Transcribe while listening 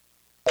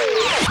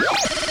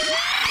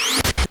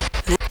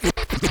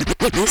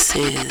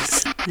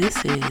This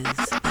is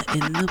the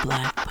In the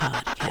Black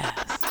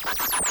podcast.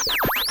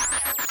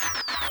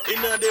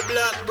 In the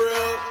black,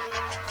 bro.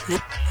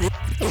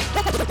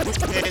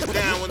 Hands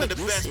down, one of the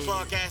best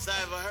podcasts I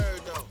ever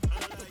heard, though.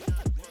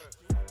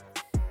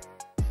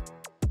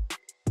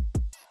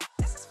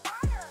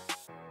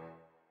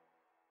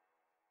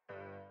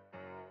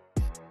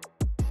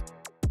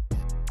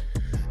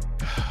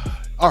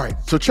 All right,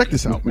 so check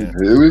this out, man.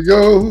 Here we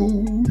go.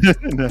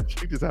 No,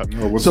 check this out.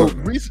 Oh, what's so up,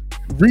 man?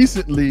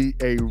 recently,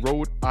 a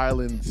Rhode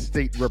Island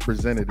state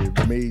representative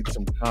made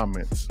some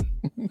comments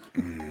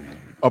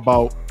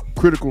about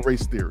critical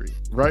race theory,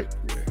 right?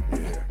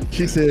 Yeah.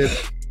 She said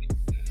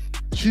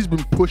she's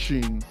been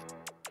pushing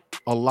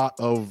a lot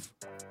of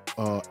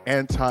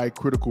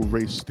anti-critical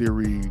race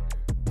theory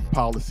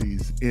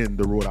policies in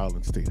the Rhode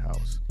Island State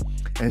House.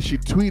 And she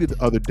tweeted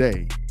the other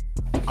day,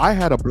 I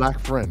had a black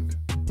friend.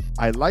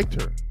 I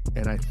liked her,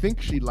 and I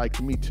think she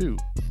liked me too.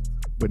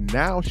 But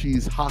now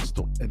she's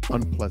hostile and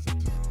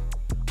unpleasant.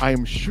 I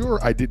am sure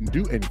I didn't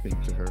do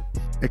anything to her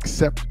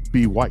except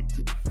be white.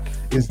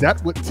 Is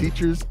that what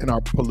teachers and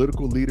our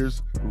political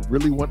leaders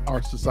really want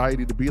our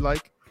society to be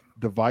like?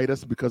 Divide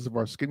us because of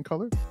our skin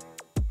color?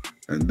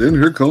 And then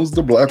here comes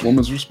the black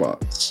woman's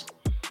response.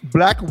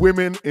 Black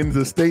women in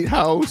the state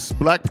house,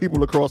 black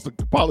people across the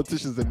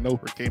politicians that know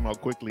her came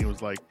out quickly and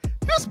was like,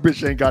 this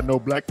bitch ain't got no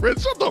black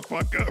friends. Shut the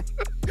fuck up.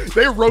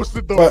 They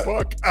roasted the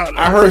fuck out of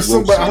her. I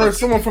heard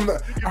someone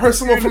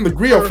from the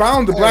Griot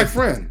found the black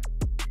friend.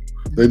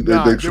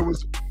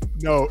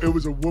 It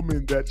was a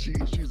woman that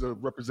she's a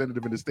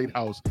representative in the state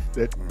house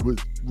that was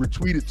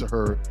retweeted to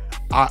her.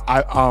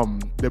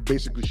 That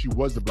basically she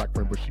was the black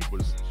friend, but she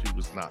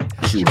was not.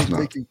 She was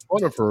making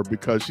fun of her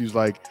because she's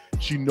like,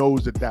 she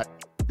knows that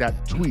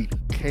tweet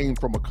came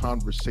from a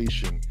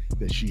conversation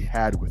that she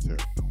had with her,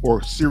 or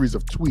a series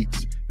of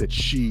tweets that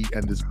she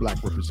and this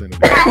black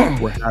representative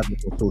were having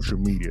on social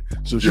media.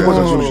 So she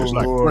wasn't really the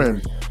black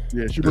friend.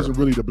 Yeah, she wasn't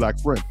really the black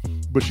friend.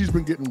 But she's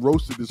been getting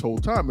roasted this whole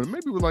time. And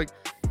maybe we're like,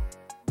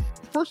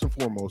 first and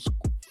foremost,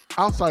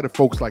 outside of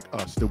folks like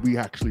us that we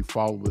actually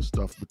follow this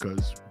stuff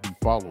because we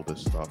follow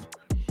this stuff,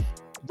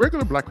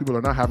 regular black people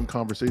are not having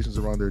conversations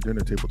around their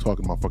dinner table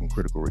talking about fucking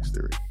critical race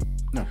theory.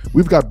 No.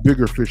 We've got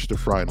bigger fish to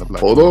fry in the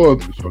black. Hold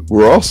on.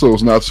 We're also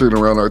not sitting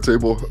around our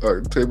table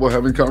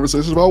having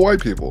conversations about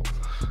white people.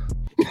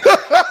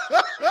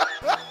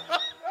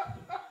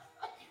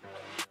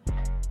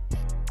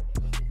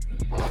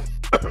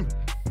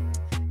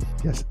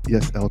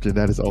 Yes, Elgin,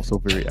 that is also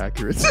very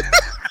accurate.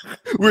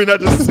 We're not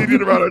just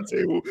sitting around our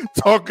table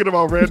talking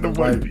about random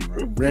white people.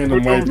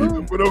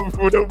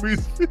 For no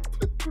reason.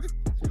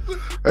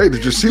 Hey,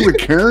 did you see what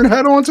Karen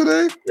had on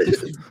today?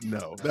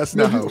 No, that's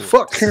not how it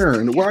fuck works.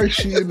 Karen. Why is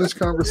she in this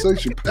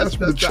conversation? Pass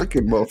me the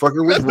chicken,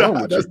 motherfucker. What's wrong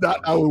with you? That's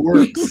not how it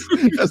works.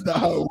 That's not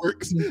how it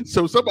works.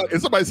 So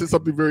somebody said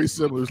something very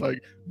similar. It's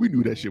like, we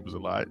knew that shit was a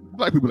lie.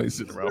 Black people ain't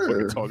sitting around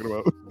fucking talking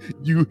about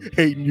you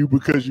hating you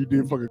because you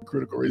did fucking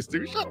critical race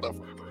theory. Shut the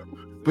fuck up.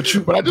 But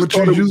you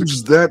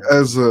use that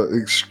as an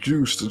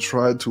excuse to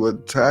try to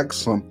attack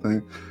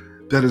something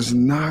that is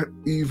not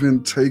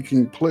even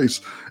taking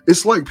place.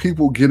 It's like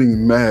people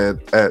getting mad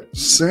at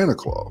Santa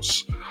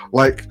Claus.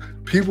 Like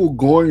people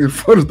going in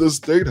front of the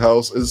state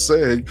house and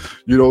saying,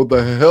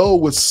 the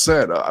hell with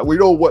Santa. We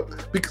know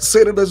what, because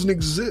Santa doesn't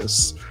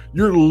exist.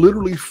 You're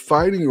literally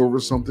fighting over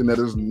something that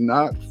is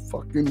not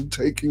fucking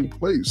taking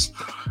place.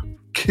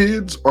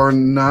 Kids are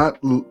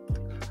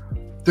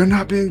they're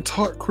not being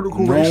taught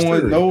critical race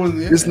theory.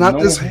 It's not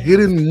this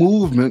hidden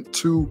movement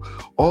to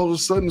all of a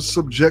sudden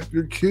subject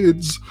your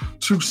kids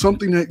to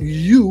something that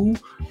you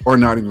are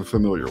not even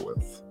familiar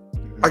with.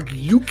 Like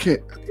you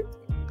can't.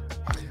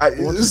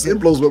 It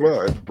blows my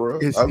mind, bro.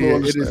 It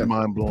is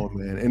mind blowing,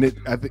 man, and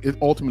I think it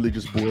ultimately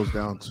just boils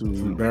down to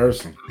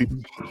embarrassing.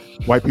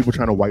 White people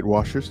trying to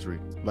whitewash history.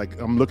 Like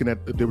I'm looking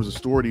at, there was a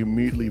story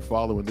immediately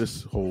following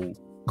this whole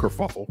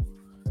kerfuffle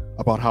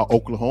about how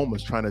Oklahoma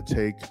is trying to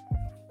take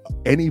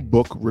any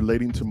book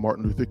relating to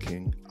Martin Luther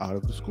King out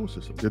of the school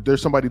system.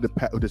 There's somebody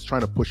that's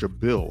trying to push a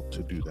bill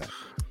to do that.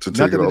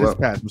 Not that it has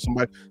passed, but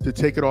somebody to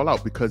take it all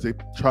out because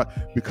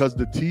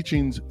the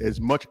teachings,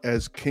 as much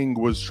as King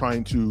was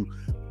trying to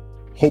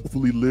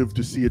hopefully live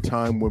to see a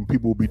time when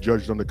people will be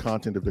judged on the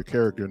content of their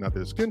character, not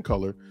their skin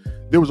color,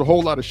 there was a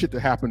whole lot of shit that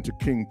happened to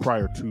King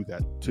prior to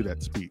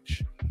that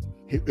speech.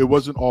 It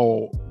wasn't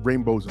all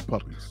rainbows and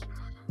puppies.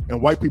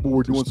 And white people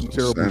were doing some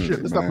terrible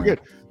shit. Let's not forget,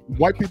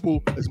 white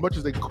people, as much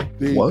as they purport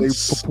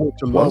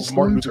to love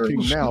Martin Luther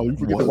King now, you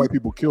forget that white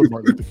people killed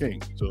Martin Luther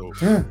King. So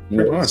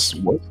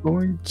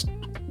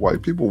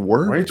white people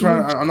were? I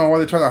don't know why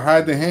they're trying to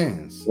hide their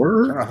hands.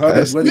 Trying to hide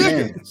their bloody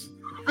hands.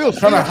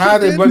 Trying to hide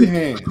their bloody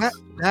hands.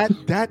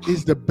 That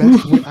is the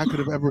best way I could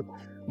have ever.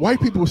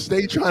 White people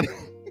stay trying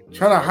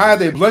to hide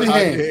their bloody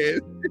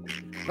hands.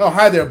 No,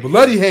 hide their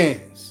bloody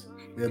hands.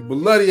 Their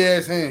bloody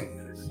ass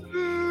hands.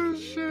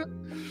 Shit.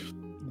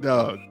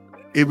 Dog.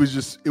 it was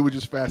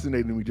just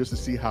fascinating to me just to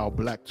see how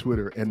Black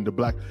Twitter and the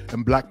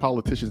black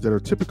politicians that are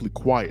typically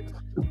quiet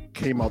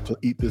came out to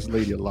eat this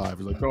lady alive.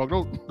 It's like, dog,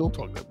 don't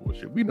talk that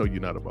bullshit. We know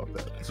you're not about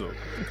that. So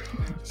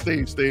stay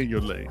in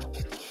your lane.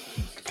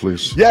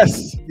 Please.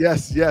 Yes.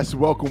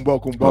 Welcome.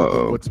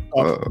 What's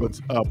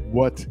up?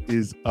 What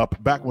is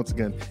up? Back once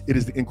again. It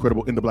is the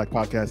Incredible In the Black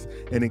podcast.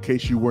 And in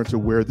case you weren't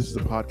aware, this is a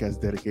podcast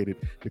dedicated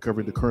to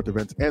covering the current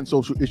events and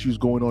social issues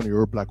going on in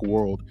your Black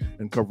world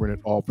and covering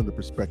it all from the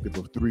perspective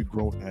of three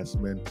grown-ass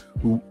men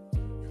who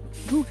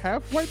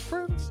have white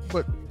friends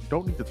but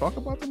don't need to talk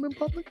about them in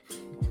public.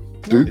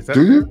 Do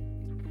you?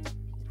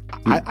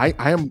 I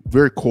am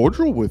very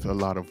cordial with a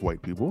lot of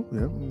white people.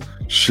 Yeah.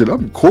 Shit,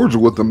 I'm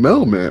cordial with the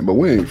mailman, but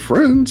we ain't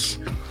friends.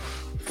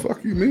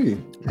 Fuck you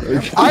mean?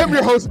 I am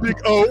your host, Big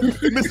O,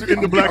 Mr. In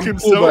the Black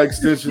himself. By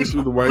extension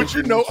through the white. But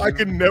you know, I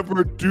can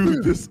never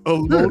do this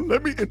alone.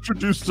 Let me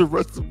introduce the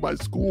rest of my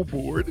school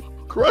board.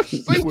 Crush,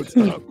 say what's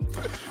up.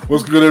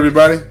 What's good,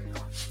 everybody?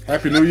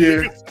 Happy New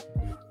Year.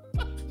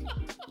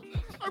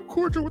 I'm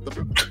cordial with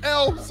the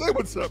L. Say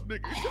what's up,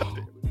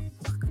 nigga.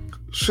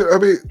 Shit, I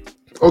mean,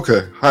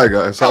 okay. Hi,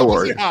 guys. How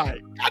are you? Hi.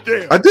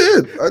 Goddamn. I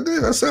did.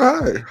 I said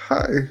hi.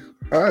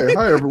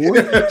 Hi, everyone.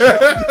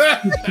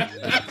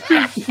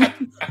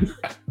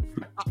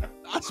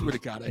 I swear to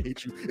God, I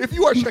hate you. If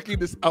you are checking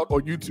this out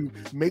on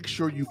YouTube, make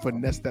sure you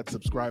finesse that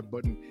subscribe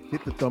button.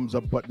 Hit the thumbs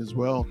up button as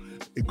well.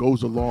 It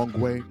goes a long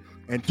way.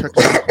 And check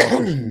us out on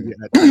social media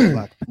at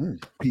Black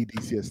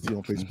PDCST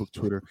on Facebook,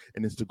 Twitter,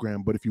 and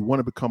Instagram. But if you want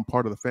to become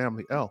part of the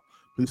family, L,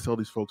 please tell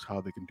these folks how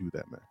they can do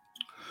that, man.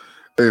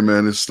 Hey,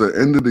 man, it's the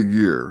end of the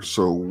year,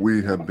 so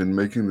we have been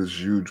making this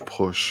huge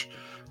push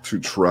to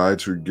try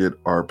to get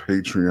our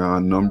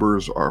Patreon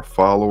numbers, our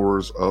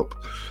followers up.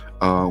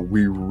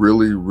 We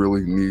really,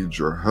 really need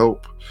your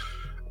help.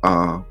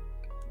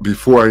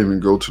 Before I even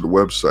go to the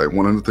website,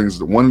 one of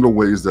the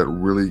ways that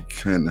really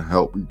can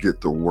help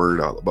get the word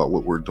out about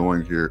what we're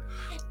doing here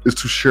is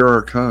to share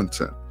our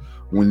content.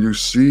 When you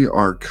see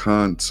our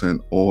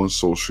content on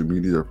social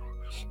media,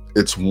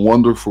 it's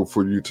wonderful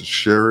for you to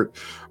share it,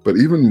 but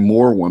even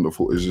more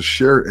wonderful is to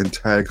share it and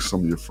tag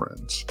some of your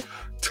friends.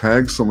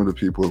 Tag some of the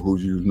people who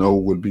you know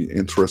would be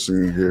interested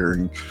in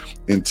hearing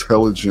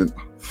intelligent,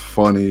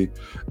 funny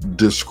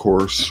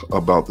discourse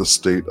about the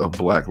state of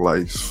Black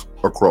life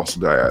across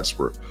the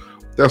diaspora.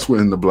 That's what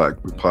In the Black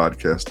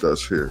podcast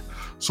does here.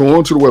 So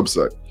on to the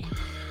website.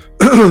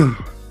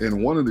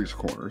 In one of these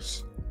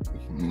corners,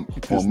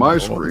 on my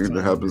screen,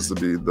 that happens to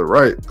be the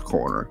right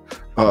corner,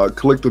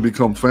 click the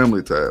Become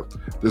Family tab.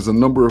 There's a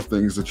number of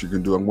things that you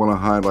can do. I'm going to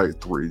highlight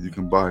 3. You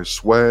can buy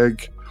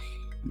swag.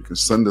 You can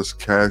send us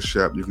Cash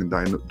App. You can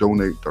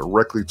donate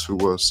directly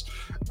to us,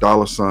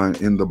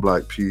 $ In the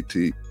Black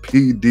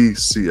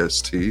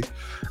PDCST,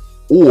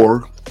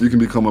 or you can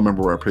become a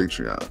member of our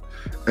Patreon.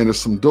 And there's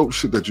some dope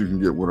shit that you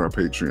can get with our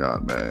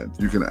Patreon, man.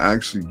 You can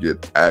actually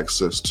get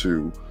access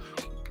to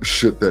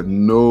shit that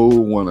no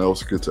one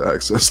else gets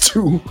access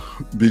to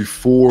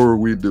before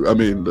we do. I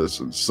mean,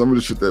 listen, some of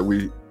the shit that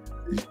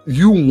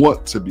you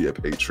want to be a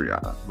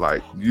Patreon.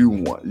 Like,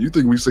 you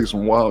think we say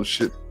some wild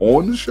shit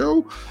on the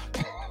show?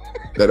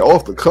 That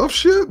off the cuff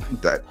shit?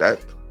 That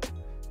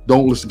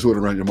don't listen to it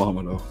around your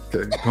mama though.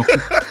 Okay.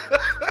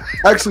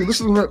 Actually,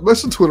 listen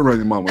to it around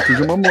your mama, because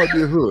your mama might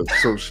be a hood.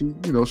 So she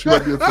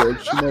might be a thug.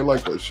 She might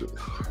like that shit.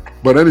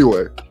 But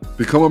anyway,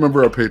 become a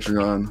member of our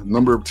Patreon,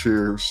 number of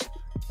tiers,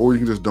 or you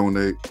can just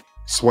donate.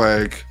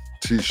 Swag,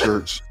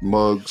 t-shirts,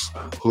 mugs,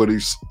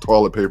 hoodies,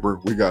 toilet paper.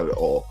 We got it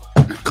all.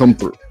 Come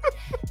through.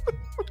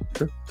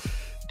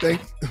 Okay.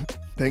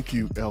 Thank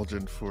you,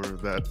 Elgin, for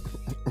that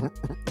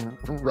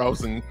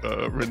rousing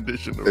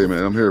rendition. Hey,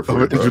 man, I'm here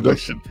for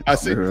introduction. I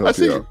see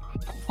you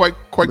quite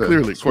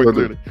clearly.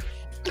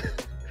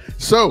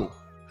 So,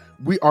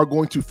 we are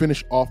going to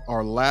finish off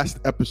our last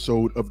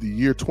episode of the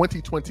year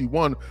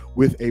 2021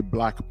 with a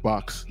black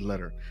box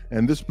letter.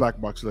 And this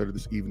black box letter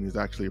this evening is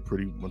actually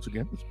once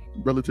again, it's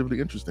relatively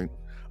interesting.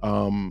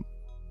 I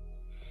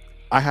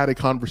had a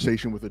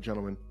conversation with a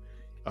gentleman,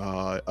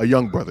 a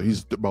young brother.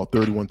 He's about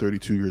 31,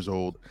 32 years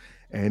old.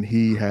 And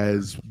he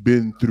has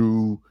been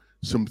through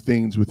some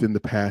things within the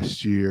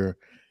past year.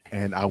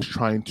 And I was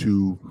trying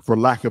to, for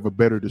lack of a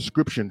better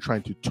description,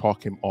 trying to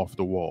talk him off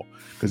the wall.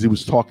 Because he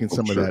was talking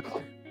some of that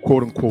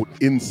quote unquote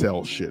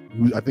incel shit.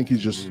 I think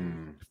he's just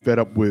fed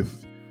up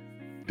with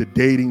the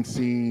dating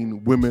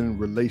scene, women,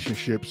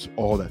 relationships,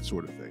 all that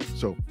sort of thing.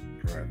 So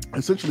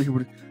essentially,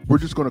 we're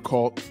going to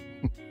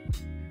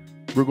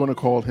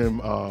call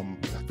him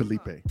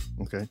Felipe.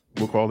 Okay,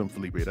 we'll call him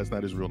Felipe. That's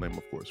not his real name,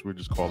 of course. We'll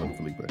just call him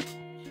Felipe.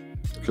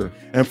 Okay.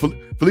 And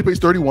Felipe's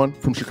 31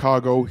 from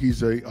Chicago.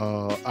 He's a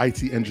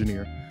IT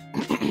engineer,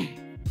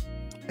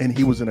 and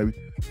he was in a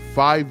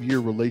 5-year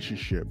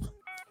relationship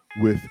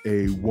with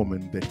a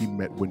woman that he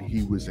met when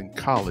he was in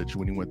college,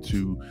 when he went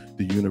to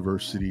the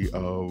University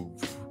of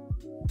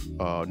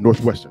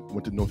Northwestern.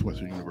 Went to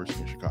Northwestern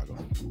University in Chicago.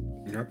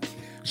 Yeah.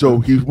 So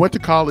he went to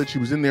college. He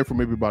was in there for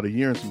maybe about a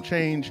year and some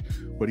change,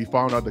 but he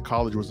found out the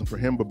college wasn't for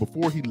him. But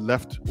before he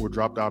left or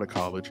dropped out of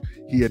college,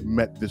 he had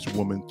met this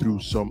woman through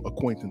some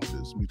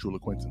acquaintances, mutual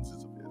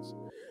acquaintances of his.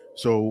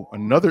 So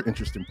another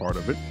interesting part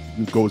of it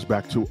goes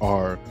back to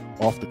our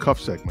off the cuff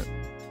segment.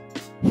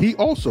 He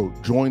also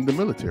joined the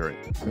military.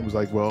 It was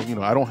like, well,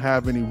 I don't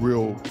have any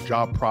real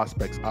job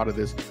prospects out of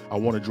this. I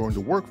want to join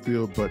the work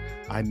field, but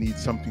I need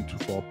something to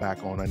fall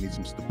back on. I need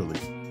some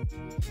stability.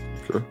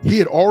 Okay. He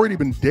had already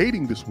been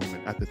dating this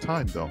woman at the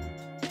time, though.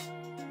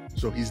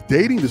 So he's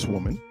dating this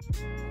woman.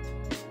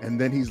 And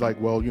then he's like,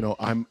 well,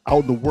 I'm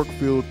out in the work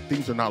field.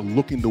 Things are not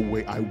looking the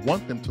way I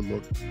want them to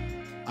look.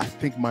 I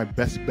think my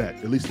best bet,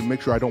 at least to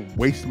make sure I don't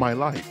waste my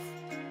life,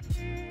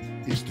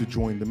 is to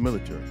join the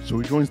military. So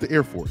he joins the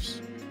Air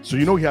Force. So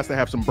he has to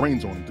have some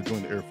brains on him to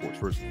join the Air Force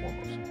first and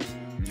foremost.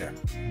 Yeah.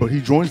 But he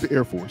joins the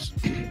Air Force,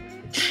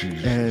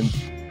 and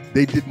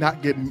they did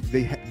not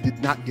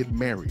get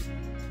married.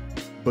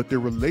 But their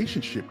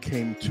relationship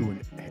came to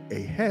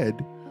a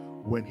head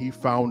when he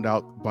found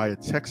out by a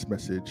text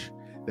message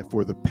that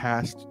for the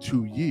past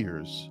 2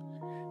 years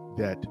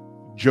that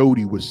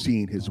Jody was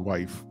seeing his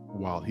wife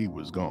while he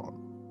was gone.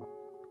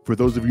 For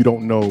those of you who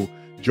don't know,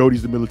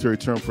 Jody's the military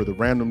term for the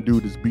random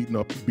dude that's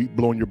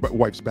blowing your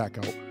wife's back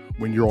out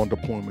when you're on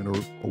deployment or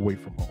away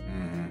from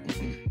home.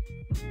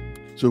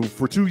 Mm-hmm. So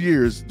for 2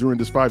 years during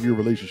this 5-year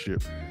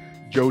relationship,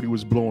 Jody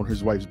was blowing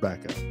his wife's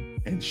back out,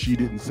 and she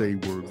didn't say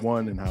word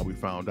one and how we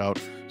found out.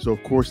 So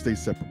of course they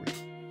separated.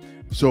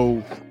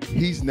 So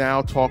he's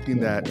now talking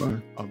that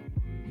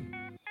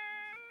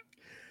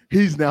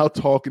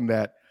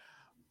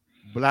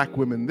black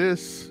women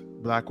this,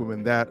 black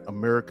women that,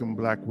 American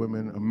black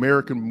women,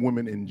 American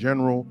women in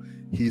general.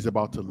 He's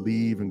about to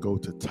leave and go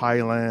to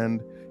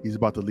Thailand. He's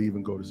about to leave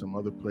and go to some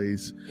other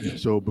place.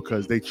 So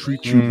because they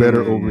treat you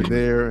better over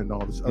there and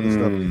all this other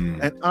stuff.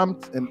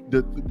 And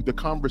the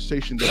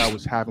conversation that I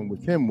was having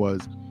with him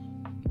was,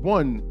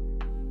 one,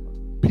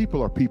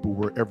 people are people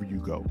wherever you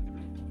go.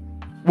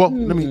 Well,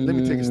 let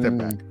me take a step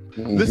back.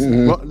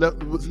 Listen,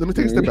 let me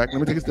take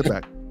a step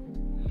back.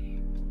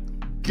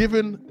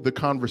 Given the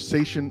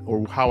conversation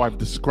or how I've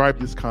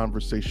described this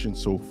conversation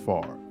so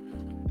far,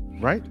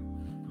 right?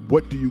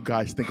 What do you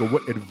guys think, or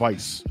what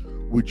advice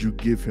would you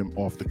give him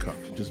off the cuff,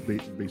 just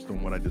based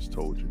on what I just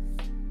told you?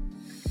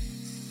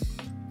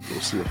 Go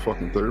see a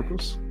fucking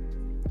therapist?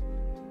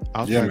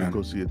 I'll try to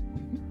go see it.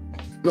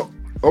 No,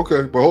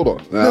 okay, but hold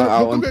on.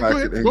 I'll unpack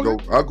it and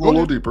I'll go a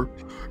little deeper.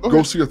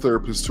 Go see a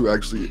therapist to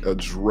actually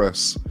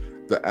address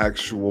the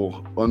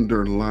actual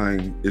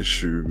underlying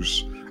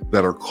issues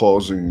that are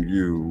causing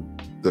you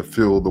to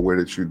feel the way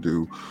that you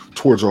do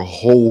towards a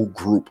whole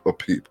group of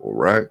people,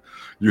 right?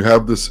 You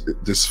have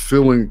this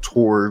feeling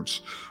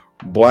towards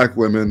Black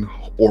women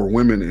or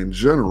women in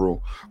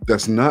general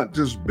that's not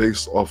just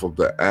based off of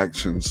the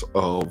actions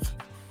of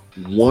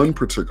one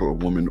particular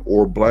woman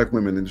or Black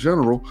women in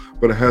general,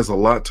 but it has a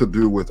lot to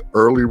do with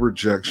early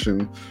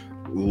rejection,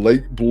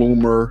 late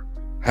bloomer,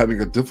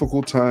 having a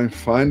difficult time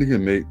finding a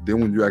mate. Then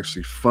when you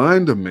actually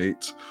find a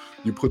mate,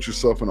 you put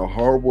yourself in a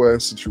horrible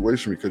ass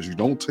situation because you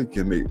don't take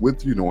your mate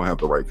with you, you don't have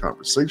the right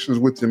conversations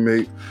with your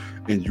mate,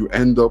 and you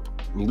end up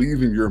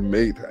leaving your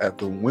mate at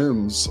the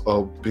whims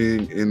of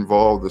being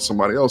involved with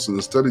somebody else. And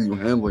instead of you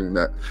handling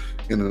that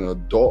in an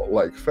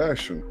adult-like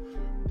fashion,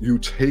 you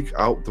take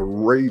out the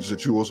rage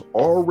that you was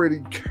already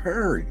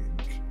carrying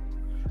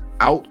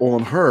out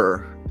on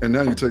her, and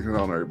now you're taking it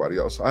out on everybody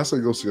else. I say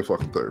go see a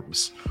fucking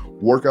therapist.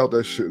 Work out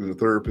that shit in the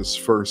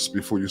therapist first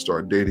before you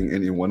start dating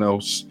anyone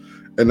else.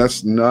 And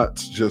that's not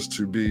just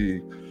to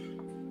be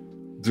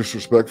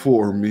disrespectful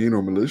or mean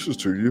or malicious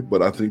to you,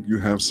 but I think you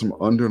have some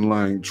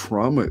underlying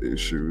trauma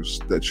issues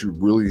that you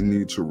really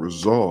need to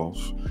resolve.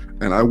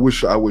 And I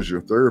wish I was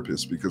your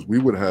therapist, because we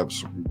would have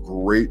some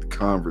great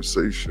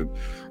conversation,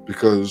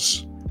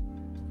 because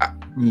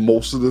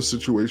most of the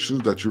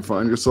situations that you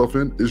find yourself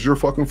in is your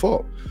fucking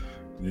fault.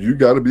 You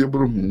got to be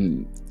able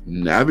to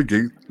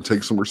navigate and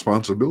take some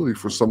responsibility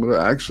for some of the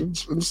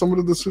actions and some of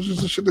the decisions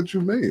and shit that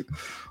you made.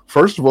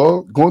 First of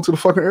all, going to the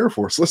fucking Air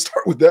Force. Let's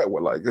start with that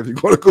one. Like, if you're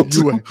going to go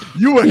to...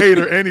 You a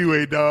hater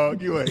anyway,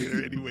 dog. You a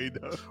hater anyway,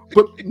 dog.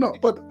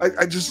 But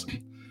I just...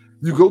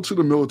 You go to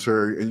the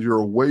military and you're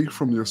away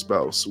from your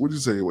spouse. What did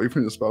you say? Away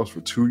from your spouse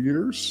for 2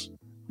 years?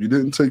 You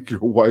didn't take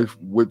your wife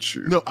with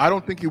you. No, I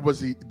don't think it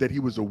was that he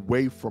was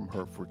away from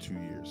her for 2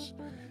 years.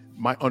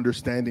 My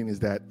understanding is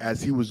that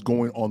as he was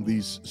going on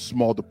these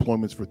small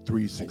deployments for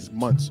 3-6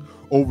 months,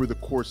 over the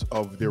course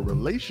of their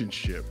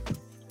relationship,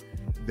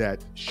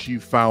 that she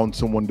found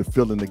someone to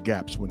fill in the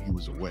gaps when he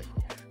was away.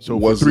 So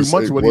was for 3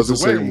 months when he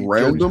was away, a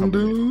random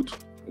dude?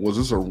 Was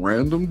this a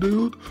random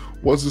dude?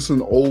 Was this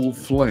an old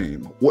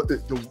flame? What?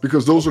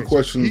 Because those are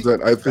questions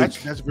that I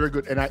think that's very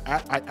good. And I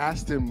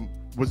asked him,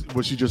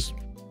 was she just?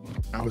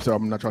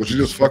 I'm not trying was to. She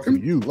just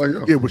fucking you? Like,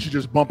 yeah, was she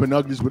just bumping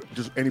uglies with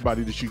just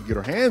anybody that she could get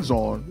her hands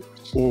on,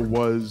 or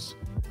was?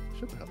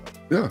 Shut the hell up.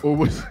 Yeah. Or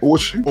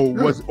was she? Or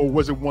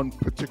was it one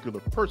particular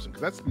person?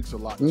 Because that speaks a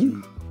lot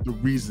to the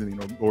reasoning,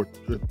 or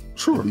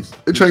sure, at least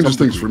it changes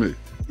some things for degree.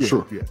 me.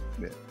 Sure. Yeah.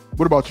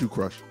 What about you,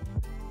 Crush?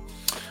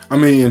 I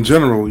mean, in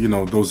general,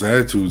 those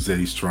attitudes that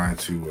he's trying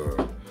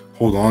to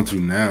hold on to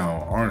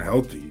now aren't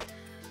healthy,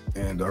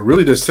 and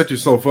really just set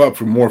yourself up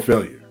for more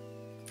failure.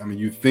 I mean,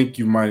 you think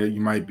you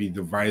might be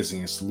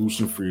devising a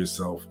solution for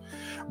yourself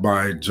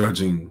by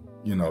judging,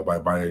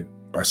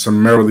 by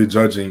summarily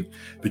judging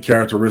the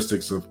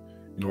characteristics of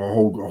a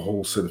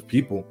whole set of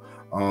people,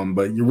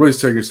 but you're really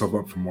setting yourself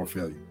up for more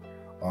failure.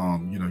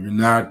 You're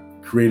not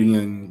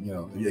creating,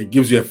 it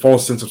gives you a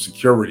false sense of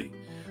security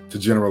to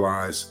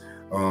generalize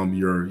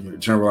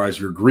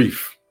your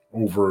grief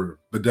over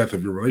the death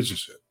of your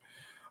relationship.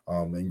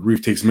 And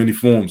grief takes many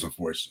forms,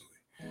 unfortunately.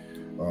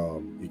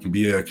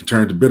 It can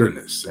turn to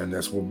bitterness, and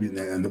that's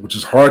which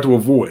is hard to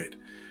avoid.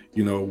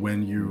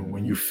 When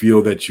you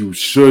feel that you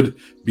should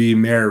be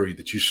married,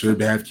 that you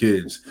should have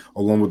kids,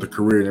 along with the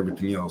career and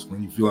everything else.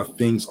 When you feel like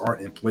things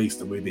aren't in place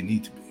the way they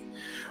need to be,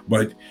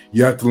 but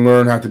you have to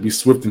learn how to be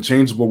swift and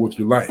changeable with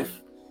your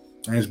life,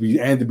 and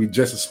to be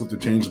just as swift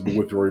and changeable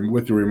with your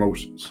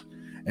emotions,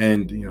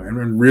 and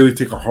really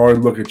take a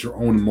hard look at your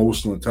own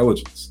emotional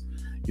intelligence.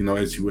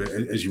 As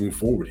you move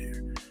forward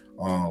here.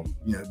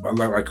 But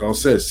like I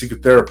said, seek a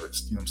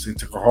therapist.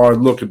 Take a hard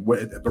look at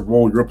the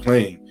role you're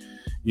playing,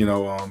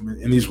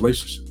 in these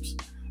relationships.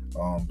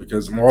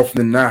 Because more often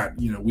than not,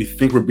 we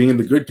think we're being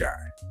the good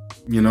guy,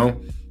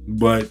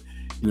 but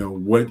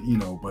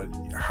but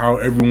how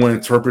everyone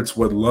interprets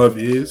what love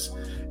is,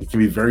 it can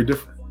be very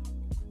different.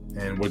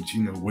 And what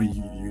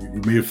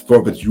you may have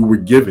thought that you were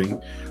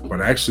giving,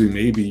 but actually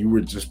maybe you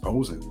were just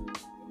posing.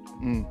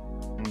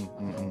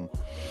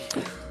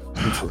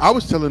 I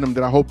was telling him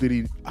that I hope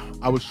that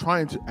I was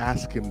trying to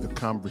ask him the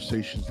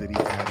conversations that he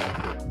had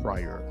with her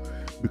prior,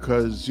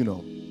 because,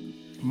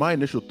 my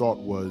initial thought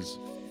was,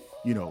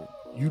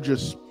 you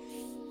just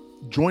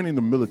joining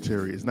the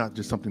military is not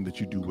just something that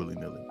you do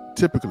willy-nilly.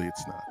 Typically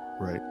it's not,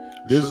 right?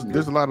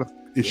 There's a lot of,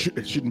 it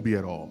shouldn't be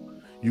at all.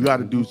 You got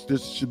to do,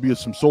 this should be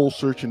some soul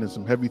searching and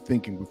some heavy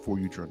thinking before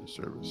you join the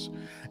service.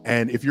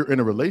 And if you're in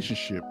a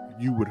relationship,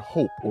 you would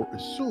hope or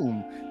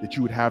assume that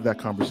you would have that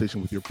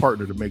conversation with your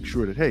partner to make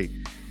sure that, hey,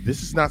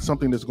 this is not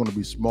something that's going to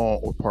be small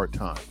or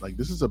part-time. Like,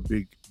 this is a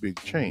big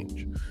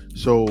change.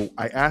 So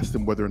I asked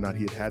him whether or not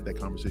he had that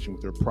conversation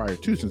with her prior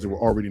to, since they were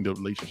already in the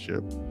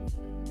relationship.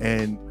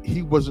 And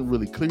he wasn't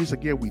really clear. He's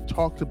like, yeah, we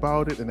talked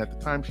about it, and at the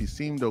time she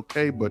seemed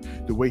okay, but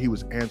the way he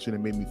was answering it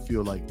made me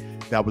feel like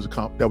that was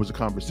a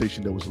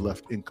conversation that was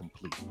left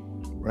incomplete,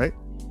 right?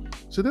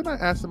 So then I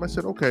asked him, I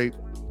said, okay,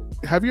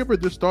 have you ever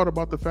just thought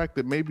about the fact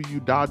that maybe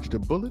you dodged a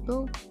bullet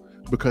though?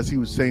 Because he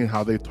was saying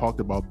how they talked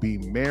about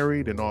being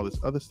married and all this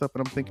other stuff,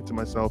 and I'm thinking to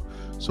myself,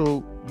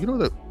 so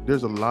that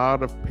there's a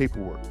lot of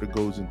paperwork that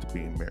goes into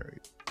being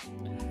married,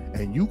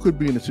 and you could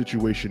be in a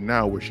situation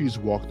now where she's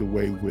walked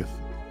away with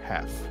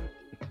half.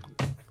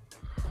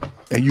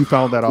 And you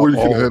found that out. Or you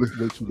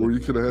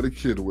could have had a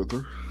kid with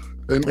her.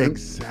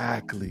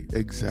 Exactly. Yeah.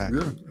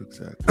 Exactly.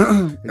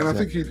 And I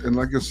think and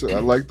like I said, I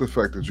like the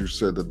fact that you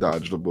said the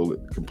dodge the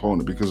bullet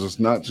component, because it's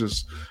not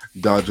just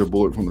dodge a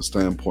bullet from the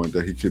standpoint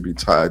that he could be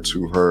tied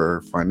to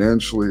her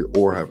financially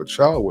or have a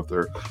child with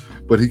her,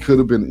 but he could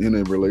have been in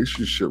a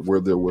relationship where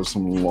there was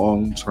some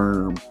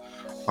long-term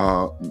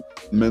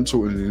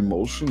mental and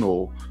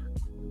emotional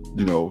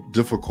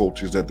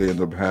difficulties that they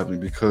end up having,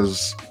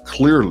 because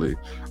clearly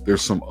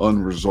there's some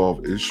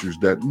unresolved issues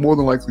that more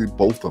than likely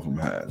both of them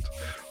had,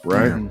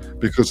 right? Mm-hmm.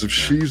 Because if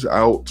she's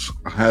out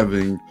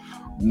having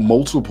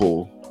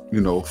multiple,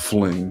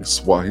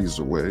 flings while he's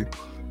away,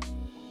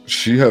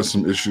 she has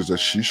some issues that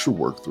she should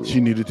work through. She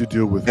needed to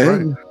deal with,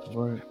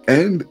 right.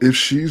 And if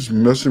she's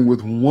messing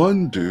with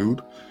one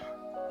dude,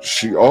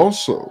 she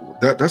also,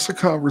 that's a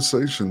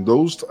conversation.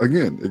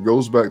 It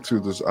goes back to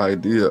this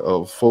idea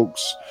of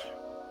folks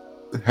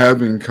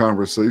having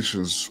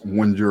conversations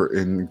when you're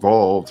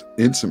involved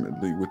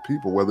intimately with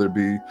people, whether it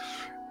be,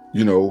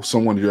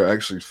 someone you're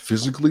actually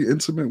physically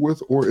intimate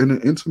with or in an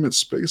intimate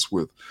space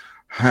with,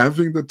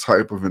 having the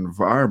type of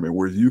environment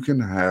where you can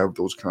have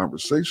those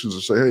conversations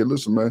and say, hey,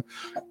 listen, man,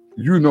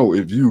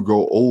 if you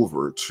go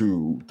over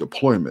to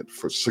deployment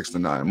for 6 to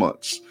 9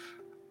 months,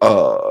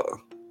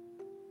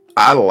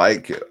 I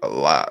like it a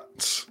lot.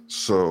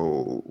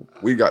 So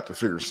we got to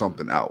figure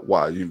something out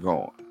while you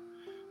gone.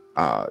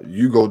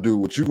 You go do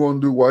what you gonna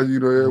do while you're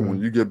there. Mm-hmm.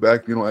 When you get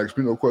back, you don't ask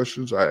me no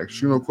questions. I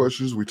ask you no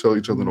questions. We tell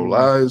each other no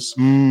lies.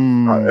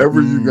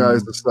 However you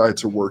guys decide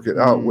to work it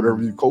out,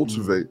 whatever you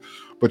cultivate,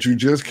 but you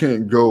just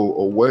can't go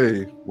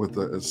away with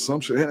the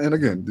assumption. And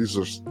again, these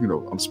are,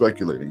 I'm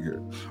speculating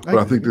here, but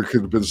I think there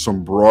could have been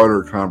some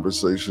broader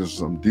conversations,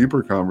 some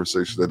deeper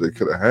conversations that they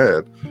could have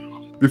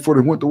had before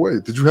they went away.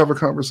 Did you have a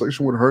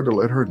conversation with her to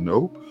let her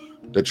know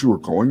that you were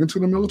going into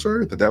the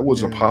military, that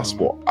was a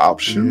possible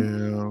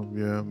option?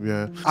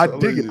 Yeah. I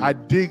dig it.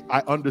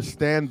 I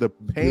understand the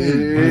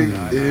pain.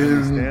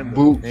 In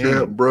boot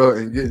camp, bro,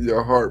 and getting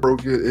your heart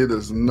broken, it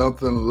is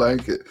nothing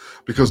like it,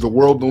 because the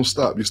world don't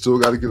stop. You still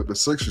got to get up at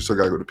 6. You still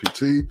got to go to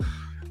PT.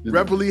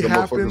 Reveille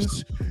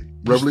happens.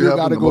 Really still happened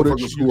gotta to go to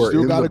motherfuckers who are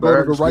still in gotta the go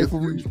to the barracks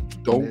with riflery.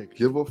 you, don't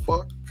give a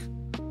fuck.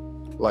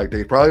 Like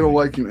they probably don't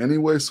like you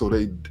anyway, so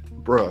they,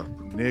 bruh.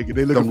 Nigga,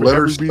 they looking Them for every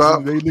letters reason.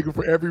 stop. They looking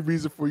for every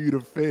reason for you to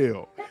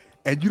fail,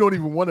 and you don't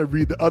even want to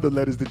read the other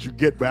letters that you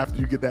get after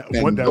you get that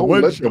And one. That don't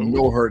one let show, them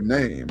know her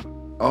name.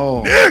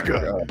 Oh, Nigga.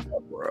 my God,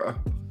 bruh.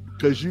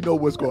 because you know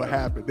what's gonna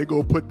happen. They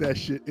gonna put that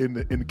shit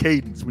in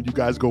cadence when you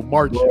guys go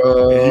marching.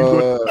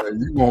 Bruh,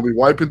 you gonna be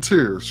wiping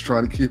tears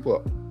trying to keep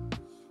up.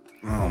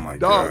 Oh my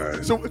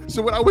Dog. god.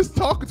 So when I was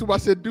talking to him, I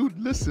said, dude,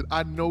 listen,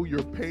 I know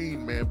your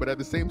pain, man. But at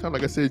the same time,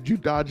 like I said, you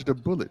dodged a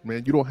bullet,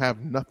 man. You don't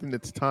have nothing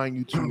that's tying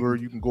you to her.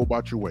 You can go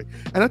about your way.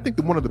 And I think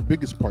that one of the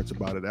biggest parts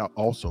about it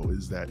also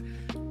is that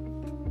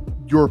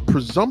your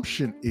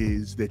presumption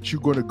is that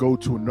you're going to go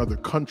to another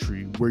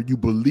country where you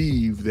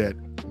believe that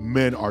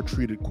men are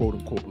treated, quote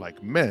unquote,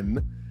 like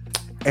men.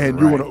 And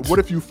you're gonna, what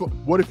if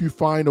you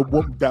find a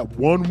woman, that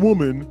one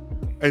woman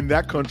in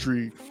that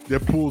country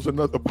that pulls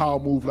another power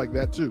move like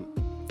that too?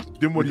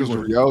 Then what Because you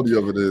the gonna reality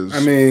of it is,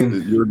 I mean-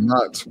 that you're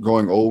not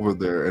going over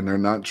there and they're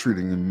not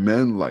treating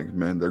men like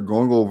men. They're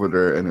going over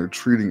there and they're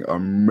treating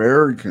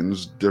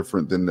Americans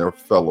different than their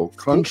fellow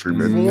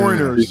countrymen.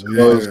 Foreigners.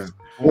 Because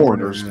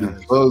foreigners, Yeah.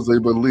 because they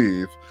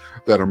believe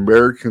that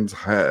Americans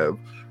have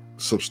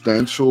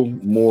substantial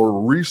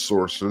more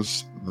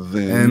resources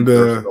than And,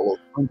 their fellow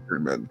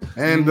countrymen.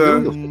 And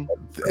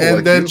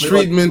Like, that you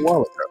treatment,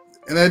 like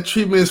and that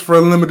treatment is for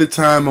a limited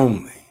time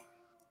only.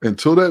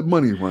 until that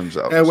money runs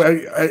out. At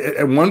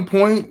one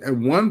point,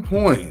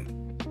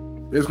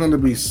 there's going to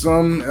be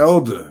some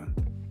elder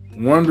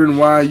wondering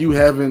why you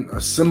haven't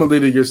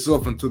assimilated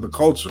yourself into the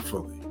culture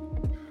fully.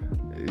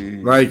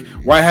 Like,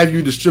 why have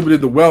you distributed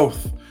the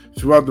wealth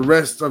throughout the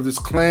rest of this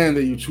clan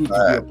that you choose to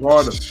be a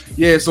part of?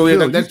 Yeah, so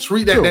Phil, that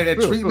treatment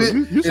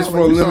you is sound for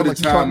a like limited you're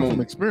talking time from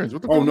only. experience.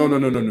 What the Oh fuck? no!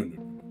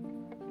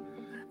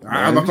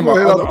 I'm talking you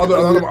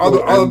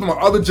about know,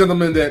 other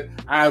gentlemen that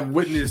I've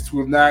witnessed who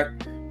have not,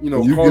 You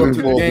called get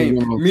to the involved in game.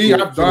 one of them Me,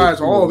 I've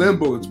dodged all them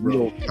bullets, You bro.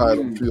 don't tie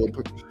them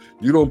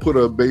you don't put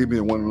a baby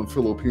in one of them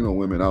Filipino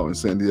women out in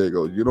San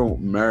Diego. You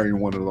don't marry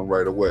one of them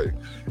right away.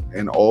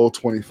 And all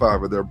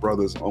 25 of their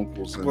brothers,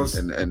 uncles, Plus,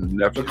 and The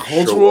nephews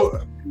cultural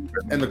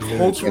and the show up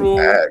cultural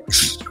and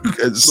ask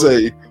and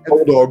say,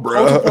 hold on,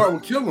 culture bro. part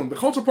would kill them. The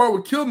culture part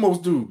would kill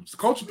most dudes. The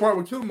culture part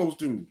would kill most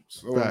dudes.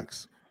 So,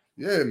 Facts.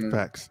 yeah, man.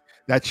 Facts.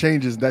 That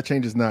change is not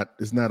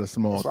a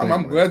small So thing.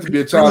 I'm man. glad to be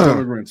a child Yeah.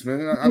 immigrant, man.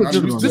 You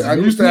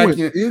I'm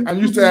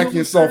used to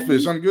acting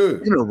selfish. I'm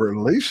good. In a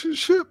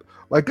relationship,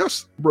 like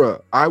that's, bruh,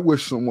 I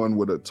wish someone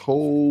would have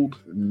told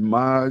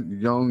my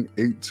young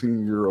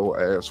 18-year-old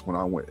ass when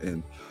I went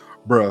in,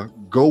 bruh,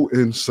 go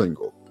in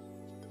single.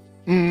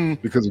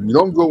 Because if you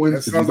don't go in, That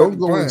if you sounds don't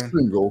like go a in plan.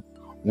 single,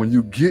 when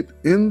you get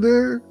in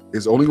there,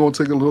 it's only going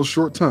to take a little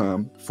short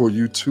time for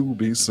you to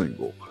be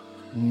single.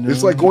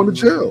 It's like going to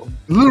jail.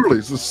 Literally,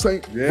 it's the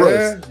same.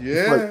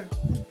 bruh,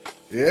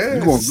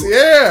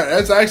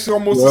 That's actually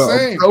almost the I'm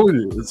same. telling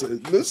you,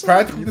 listen,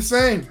 Practically the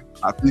same.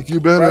 I think you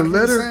better Practically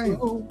let the her same.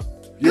 go.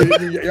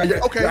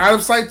 You're out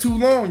of sight too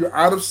long. You're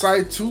out of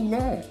sight too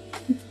long.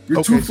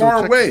 You're too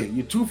far away.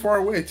 You're too far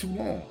away too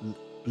long.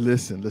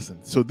 Listen.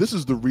 So this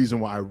is the reason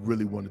why I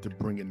really wanted to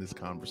bring in this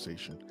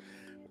conversation.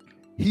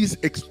 He's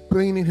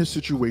explaining his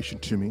situation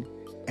to me,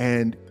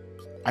 and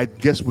I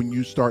guess when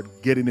you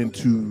start getting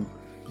into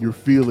your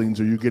feelings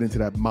or you get into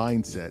that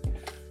mindset,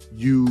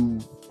 you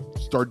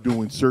start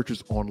doing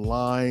searches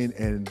online,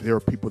 and there are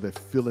people that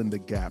fill in the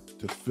gap,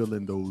 to fill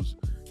in those,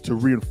 to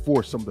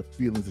reinforce some of the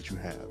feelings that you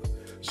have.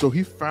 So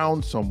he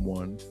found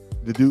someone,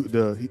 he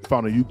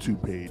found a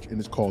YouTube page, and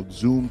it's called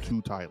Zoom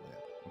to Thailand.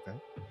 Okay,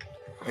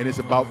 and it's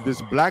about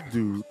this black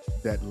dude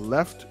that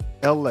left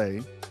LA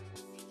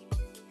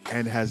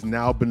and has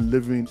now been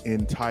living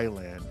in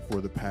Thailand for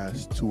the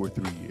past 2 or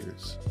 3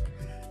 years.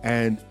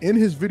 And in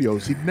his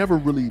videos, he never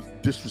really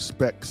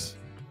disrespects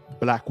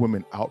black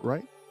women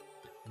outright,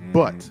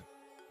 but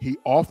he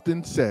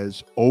often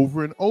says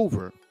over and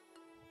over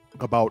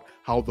about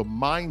how the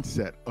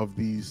mindset of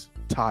these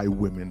Thai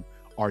women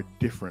are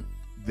different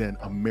than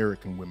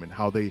American women,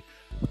 how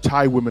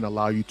Thai women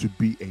allow you to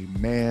be a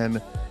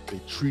man, they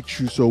treat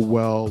you so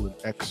well, and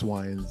X,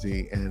 Y, and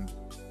Z. And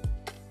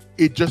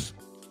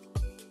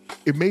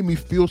it made me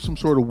feel some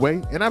sort of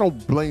way. And I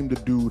don't blame the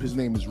dude. His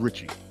name is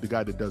Richie, the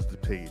guy that does the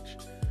page.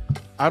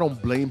 I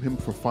don't blame him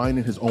for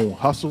finding his own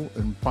hustle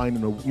and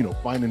finding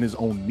his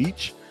own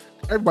niche.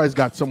 Everybody's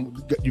got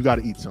you got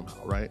to eat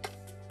somehow, right?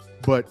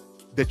 But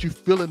that you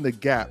fill in the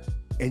gap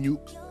and you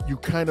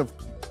kind of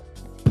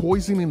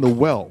poisoning the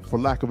well, for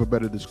lack of a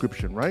better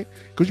description, right?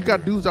 Because you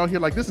got dudes out here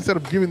like this, instead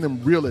of giving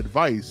them real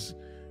advice,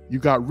 you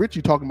got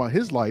Richie talking about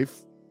his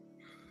life,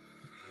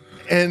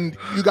 and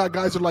you got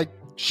guys who are like,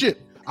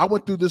 shit, I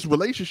went through this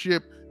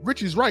relationship.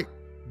 Richie's right.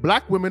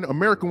 Black women,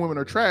 American women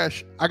are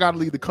trash. I got to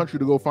leave the country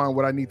to go find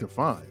what I need to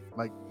find.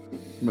 Like,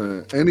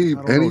 man, any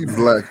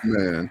black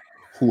man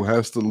who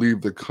has to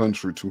leave the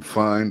country to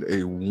find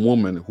a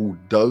woman who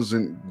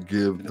doesn't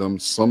give them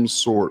some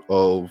sort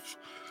of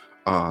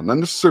not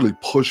necessarily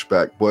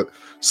pushback, but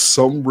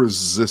some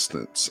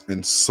resistance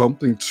and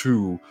something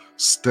to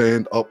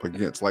stand up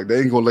against. Like, they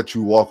ain't gonna let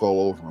you walk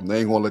all over them. They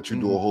ain't gonna let you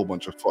do a whole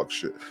bunch of fuck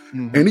shit.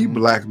 Any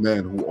black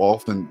man who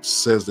often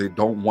says they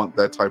don't want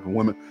that type of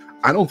women,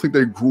 I don't think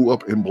they grew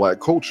up in black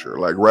culture.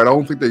 Like, right? I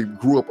don't think they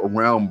grew up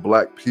around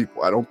black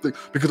people. I don't think,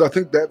 because I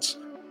think that's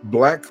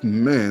black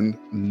men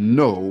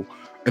know,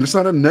 and it's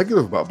not a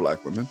negative about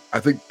black women. I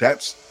think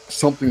that's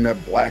something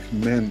that black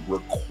men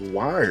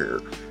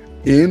require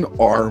in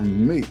our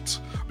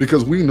mates,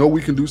 because we know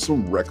we can do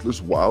some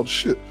reckless, wild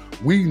shit.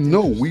 We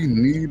know we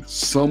need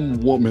some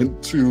woman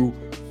to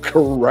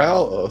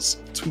corral us,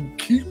 to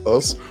keep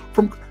us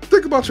from.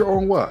 Think about your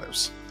own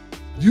wives.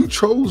 You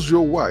chose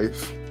your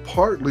wife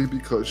partly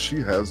because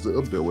she has the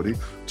ability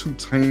to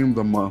tame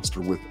the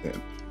monster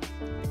within.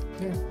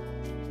 Yeah.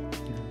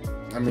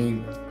 I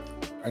mean,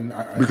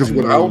 because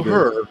without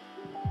her,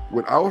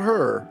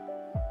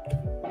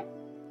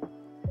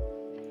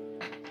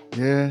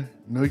 yeah,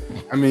 no.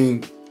 I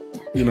mean,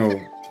 you know,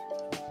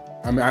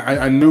 I mean,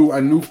 I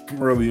knew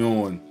from early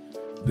on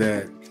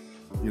that,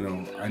 you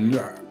know, I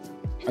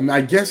mean,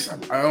 I guess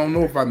I don't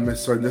know if I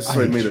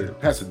necessarily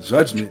pass a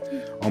judgment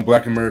on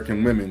Black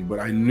American women, but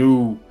I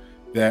knew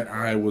that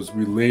I was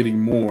relating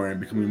more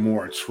and becoming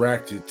more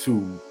attracted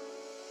to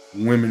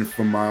women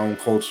from my own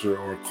culture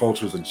or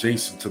cultures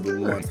adjacent to the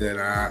ones that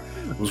I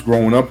was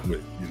growing up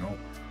with.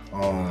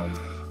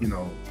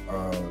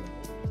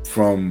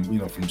 From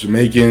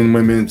Jamaican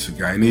women to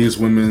Guyanese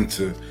women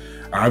to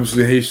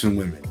obviously Haitian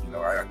women. You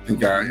know, I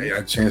think I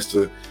had a chance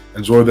to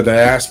enjoy the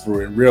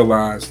diaspora and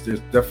realize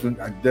there's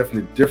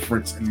definitely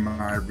difference in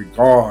my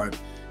regard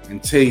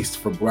and taste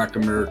for Black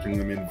American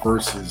women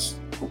versus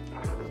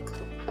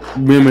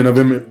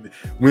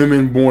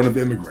women born of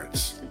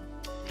immigrants.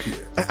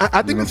 Yeah.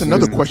 I think that's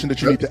another question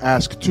that you need to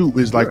ask too.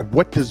 Is like,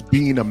 what does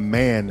being a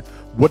man?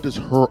 What does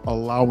her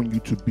allowing you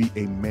to be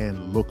a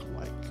man look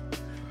like?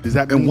 Does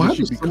that mean why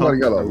you does somebody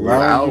got to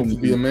allow you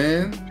to be a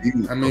man?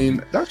 I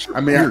mean,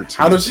 weird,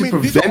 how does she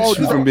prevent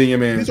you from being a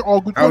man? These are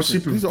all good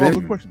questions. These are all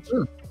good questions.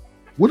 Yeah.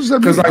 What does that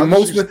mean?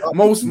 Because like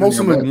most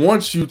women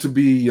want you to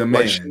be a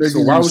man.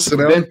 So why would she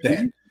prevent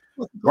that?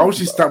 Why would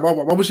she stop? Why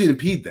would she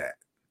impede that?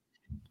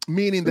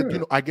 Meaning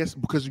that, I guess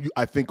because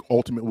I think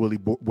ultimately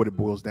what it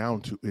boils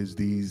down to is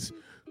these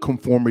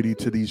conformity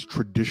to these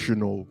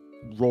traditional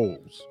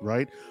roles,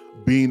 right?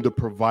 Being the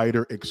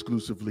provider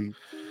exclusively,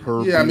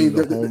 her being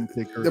the home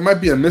taker. There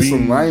might be a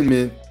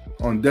misalignment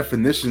on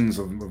definitions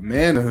of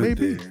manhood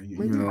there,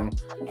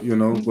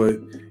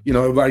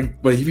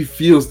 but if he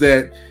feels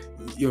that,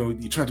 you're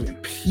trying to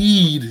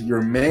impede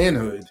your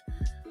manhood,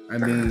 I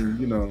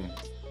mean,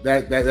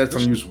 that's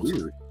unusual.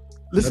 Weird.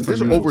 Listen,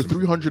 there's over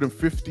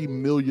 350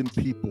 million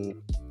people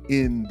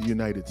in the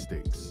United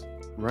States,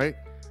 right?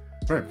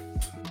 Right.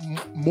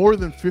 More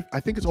than 50,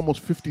 I think it's almost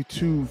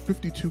 53,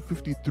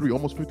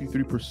 almost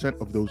 53%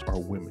 of those are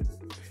women.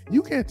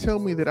 You can't tell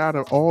me that out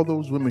of all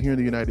those women here in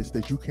the United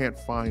States, you can't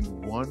find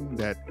one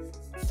that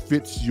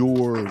fits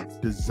your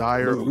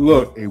desire.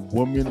 Look, a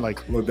woman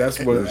like. Look, that's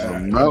what.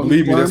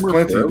 Believe me, there's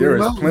plenty. There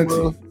is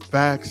plenty.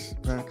 Facts.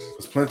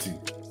 There's plenty.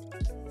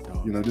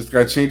 Just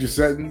gotta change your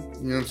setting.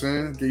 You know what I'm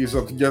saying? Get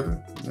yourself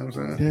together. You know what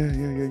I'm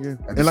saying? Yeah.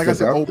 And like I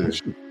said,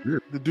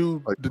 the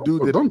dude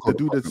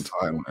that's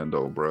Thailand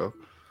though, bro.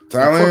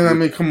 Thailand. I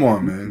mean, come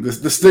on, man. The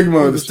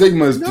stigma is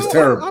just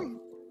terrible.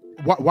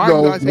 Why do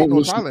you guys hate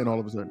on Thailand all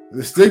of a sudden?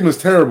 The stigma is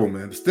terrible,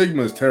 man. The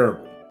stigma is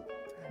terrible.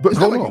 But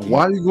hold on,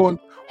 why are you going?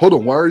 Hold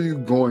on, why are you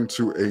going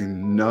to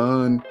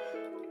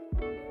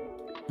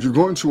You're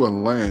going to a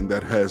land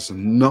that has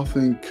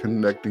nothing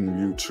connecting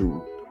you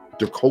to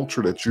the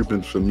culture that you've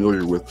been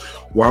familiar with.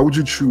 Why would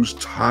you choose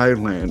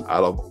Thailand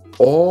out of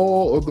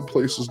all of the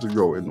places to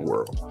go in the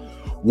world?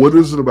 What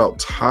is it about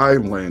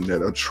Thailand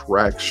that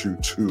attracts you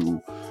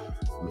to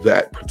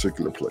that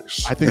particular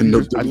place? I think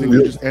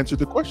you just answered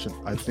the question.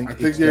 I think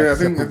there's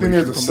a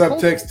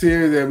subtext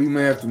here that we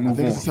may have to move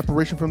on. It's a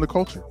separation from the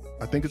culture.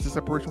 I think it's a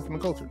separation from the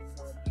culture.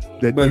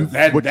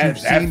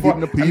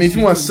 If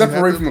you want to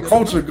separate from the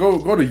culture,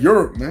 go to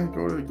Europe, man.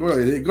 Go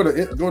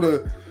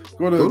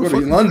to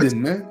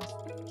London, man.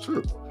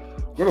 Sure.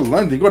 Go to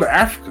London. Go to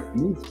Africa.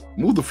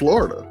 Move to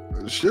Florida.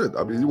 Shit.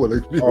 I mean, you want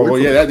to? Oh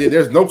yeah,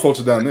 there's no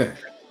culture down there.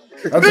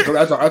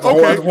 That's a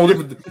whole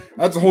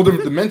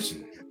different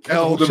dimension. She's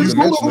all over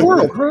the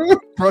world, bro.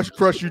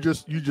 Crush, you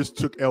just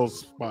took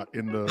L's spot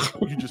in the.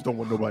 You just don't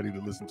want nobody to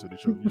listen to the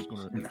show. You're just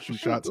gonna shoot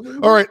shots.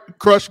 All right,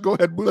 Crush, go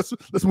ahead.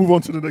 Let's move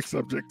on to the next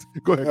subject.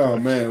 Go ahead. Oh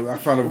man, I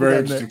found a very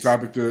interesting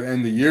topic to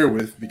end the year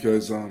with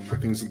because I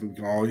think it's something we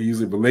can all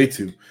easily relate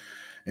to,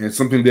 and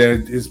something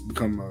that has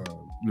become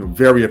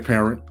very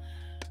apparent,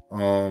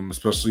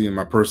 especially in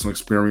my personal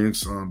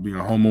experience being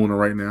a homeowner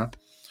right now.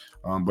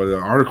 But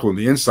an article in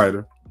the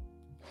Insider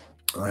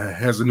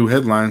has a new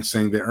headline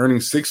saying that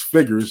earning six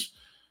figures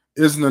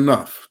isn't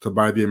enough to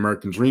buy the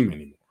American dream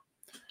anymore.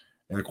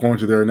 And according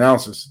to their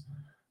analysis,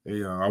 a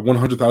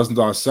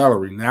 $100,000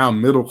 salary, now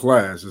middle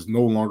class, is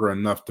no longer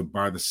enough to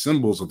buy the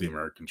symbols of the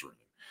American dream.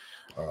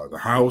 The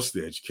house,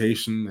 the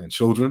education, and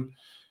children.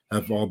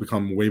 have all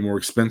become way more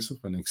expensive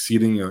and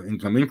exceeding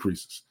income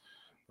increases.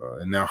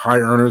 And now high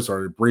earners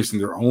are embracing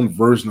their own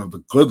version of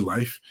the good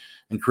life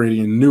and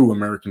creating a new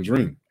American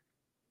dream.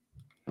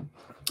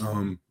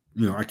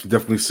 I can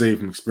definitely say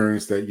from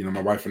experience that,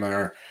 my wife and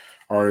I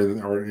are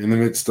in the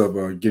midst of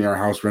getting our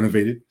house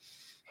renovated,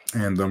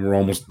 and we're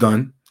almost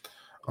done.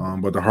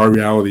 But the hard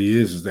reality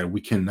is that we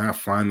cannot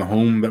find the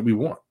home that we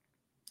want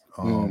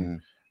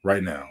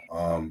right now.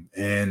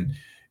 And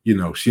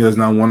she does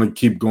not want to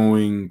keep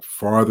going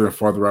farther and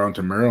farther out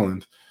into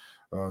Maryland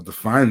to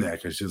find that,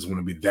 because she doesn't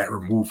want to be that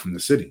removed from the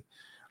city.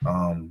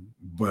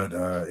 But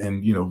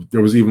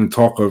there was even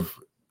talk of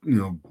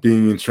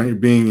being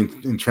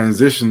in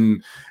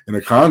transition in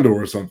a condo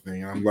or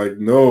something. I'm like,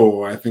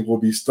 no, I think we'll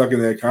be stuck in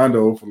that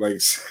condo for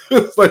like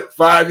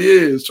 5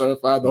 years trying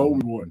to find the home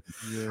we want.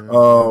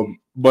 Yeah.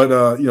 But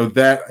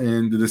that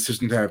and the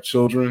decision to have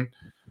children,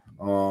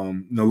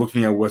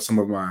 looking at what some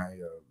of my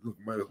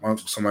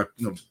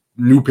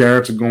new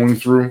parents are going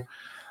through,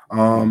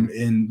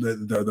 and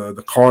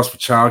the cost for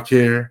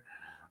childcare,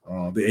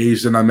 the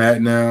age that I'm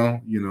at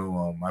now,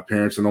 my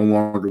parents are no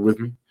longer with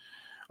me.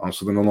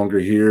 So they're no longer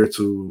here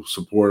to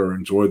support or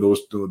enjoy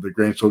the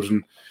grandchildren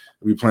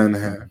that we plan to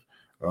have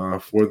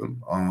for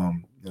them.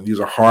 These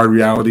are hard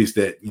realities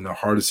that,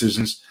 hard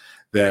decisions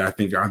that I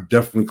think I'm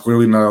definitely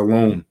clearly not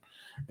alone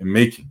in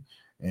making.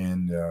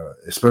 And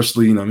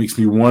especially, it makes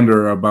me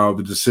wonder about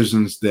the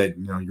decisions that,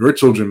 your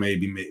children may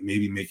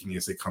be making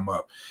as they come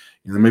up.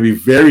 They may be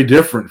very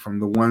different from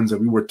the ones that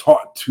we were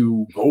taught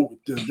to go.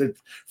 They're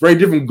very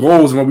different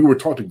goals than what we were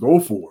taught to go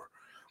for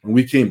when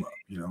we came up.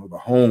 The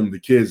home, the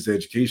kids, the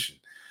education.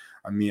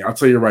 I mean, I'll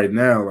tell you right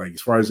now, like,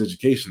 as far as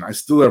education, I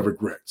still have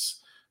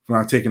regrets for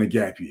not taking a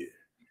gap year.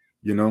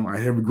 I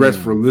have regrets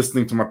for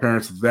listening to my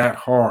parents that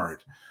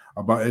hard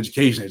about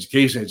education.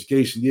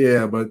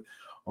 Yeah, but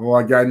all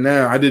I got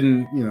now, I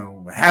didn't,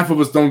 half of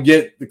us don't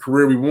get the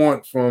career we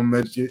want from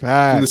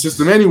the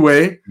system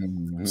anyway.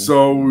 Mm-hmm.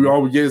 So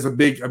all we get is a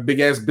big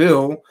ass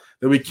bill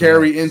that we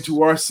carry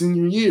into our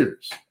senior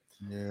years.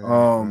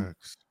 Yeah,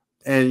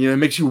 and it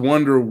makes you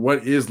wonder,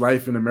 what is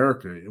life in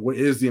America? What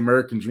is the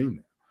American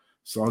dream?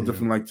 So I'll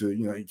definitely like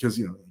to, because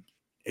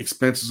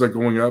expenses are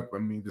going up. I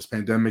mean, this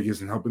pandemic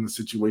isn't helping the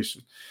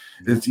situation.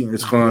 It's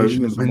it's going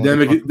to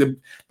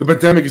the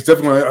pandemic is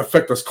definitely going to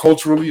affect us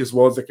culturally as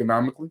well as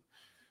economically.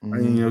 Mm-hmm. I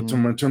mean,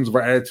 in terms of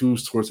our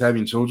attitudes towards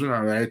having children,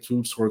 our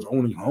attitudes towards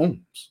owning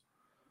homes.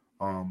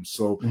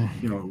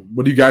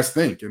 What do you guys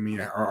think? I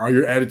mean, are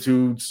your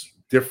attitudes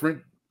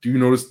different? Do you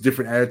notice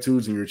different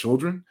attitudes in your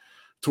children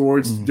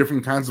towards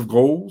different kinds of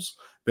goals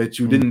that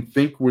you didn't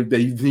think would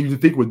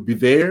be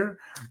there?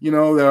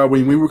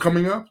 When we were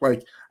coming up,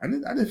 like, I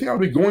didn't think I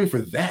would be going for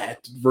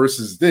that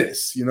versus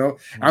this.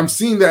 I'm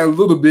seeing that a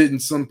little bit in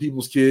some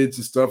people's kids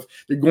and stuff.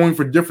 They're going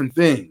for different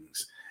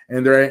things,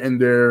 and their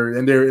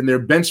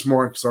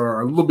benchmarks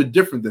are a little bit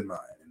different than mine.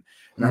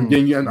 And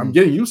I'm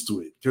getting used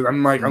to it, because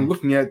I'm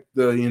looking at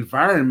the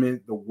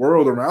environment, the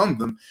world around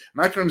them,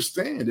 and I can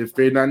understand if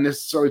they're not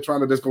necessarily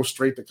trying to just go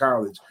straight to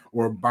college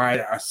or buy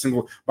a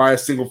single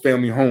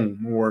family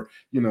home, or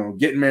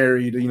get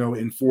married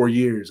in 4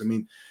 years.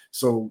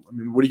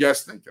 What do you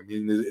guys think? I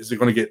mean, is it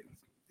going to get?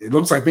 It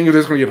looks like things are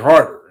just going to get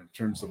harder in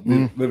terms of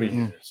living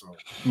here. So,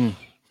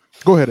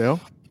 go ahead,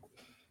 El.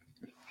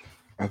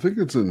 I think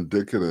it's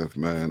indicative,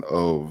 man,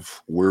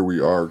 of where we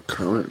are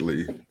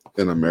currently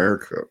in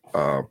America,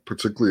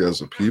 particularly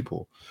as a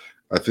people.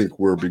 I think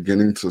we're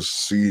beginning to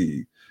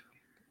see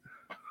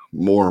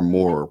more and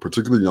more,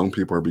 particularly young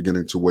people are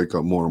beginning to wake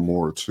up more and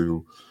more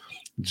to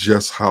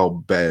just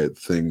how bad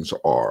things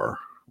are,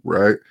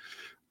 right?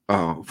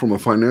 From a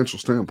financial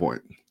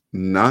standpoint,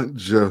 not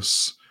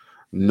just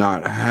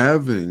not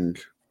having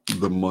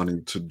the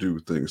money to do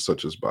things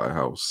such as buy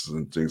houses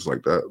and things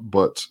like that,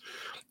 but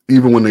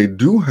even when they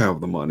do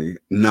have the money,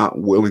 not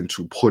willing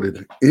to put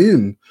it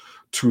in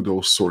to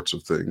those sorts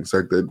of things.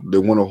 Like they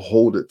want to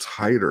hold it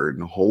tighter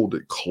and hold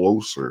it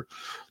closer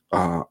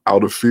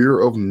out of fear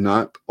of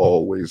not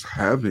always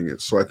having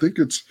it. So I think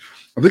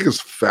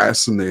it's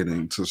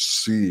fascinating to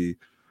see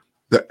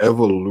the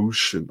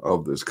evolution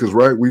of this, because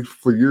we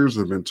for years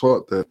have been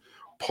taught that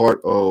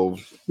part of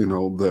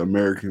the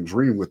American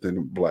dream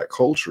within Black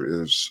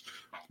culture is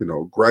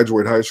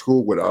graduate high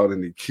school without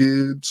any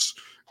kids,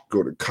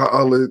 go to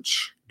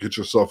college, get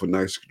yourself a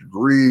nice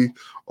degree,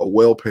 a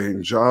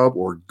well-paying job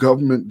or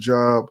government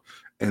job,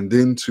 and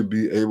then to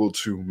be able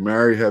to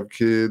marry, have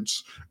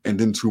kids, and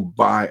then to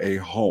buy a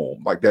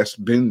home. Like, that's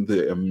been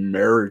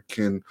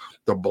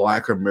the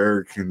Black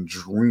American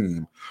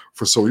dream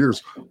for so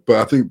years. But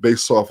I think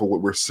based off of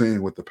what we're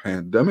seeing with the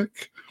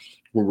pandemic,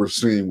 what we're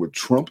seeing with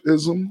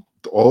Trumpism,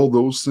 all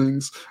those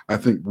things, I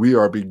think we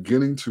are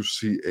beginning to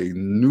see a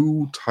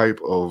new type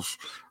of,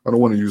 I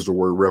don't want to use the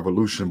word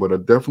revolution,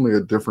 but definitely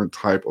a different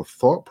type of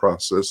thought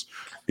process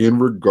in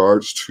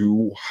regards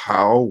to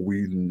how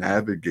we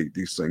navigate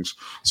these things.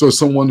 So as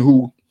someone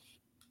who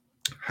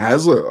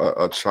has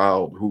a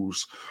child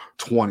who's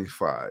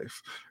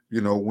 25,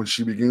 when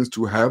she begins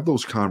to have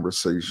those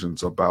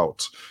conversations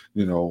about,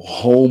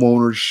 home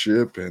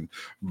ownership and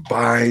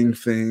buying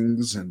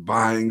things and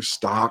buying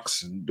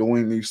stocks and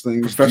doing these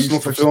things, professional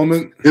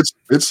fulfillment,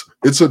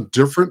 it's a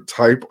different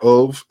type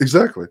of it's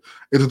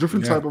a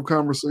different type of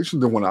conversation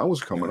than when I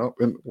was coming up.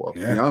 And to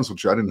be honest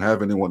with you, I didn't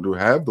have anyone to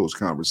have those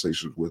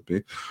conversations with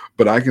me,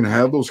 but I can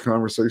have those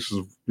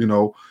conversations,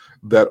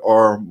 that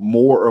are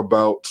more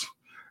about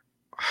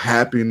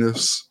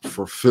happiness,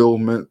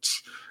 fulfillment,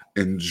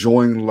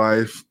 enjoying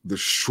life, the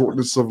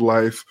shortness of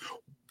life,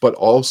 but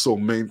also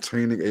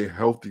maintaining a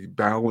healthy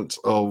balance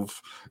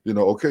of,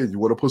 okay, you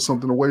want to put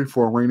something away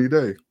for a rainy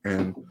day,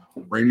 and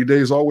rainy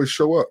days always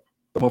show up.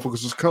 The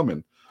motherfuckers is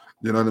coming.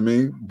 You know what I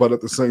mean? But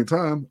at the same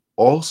time,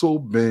 also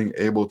being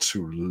able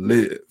to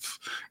live.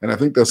 And I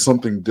think that's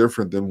something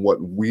different than what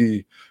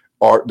we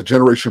are, the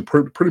generation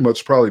pretty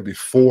much probably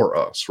before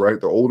us, right?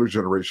 The older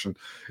generation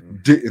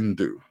didn't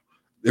do.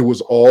 It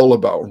was all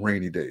about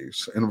rainy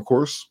days. And of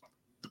course,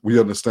 we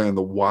understand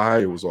the why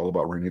it was all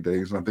about rainy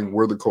days. And I think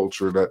we're the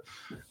culture that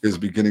is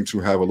beginning to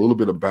have a little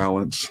bit of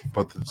balance.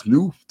 But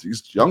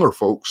these younger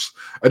folks,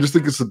 I just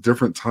think it's a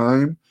different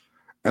time.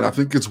 And I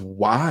think it's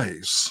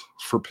wise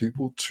for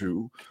people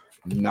to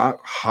not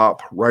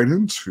hop right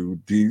into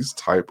these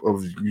type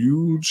of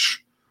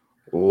huge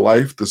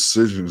life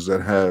decisions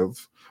that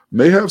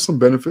may have some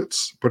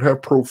benefits, but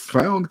have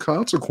profound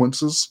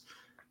consequences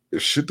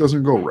if shit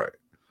doesn't go right.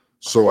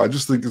 So I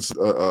just think it's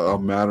a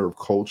matter of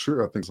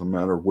culture. I think it's a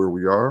matter of where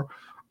we are.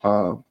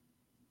 And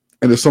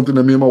it's something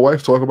that me and my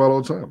wife talk about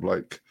all the time,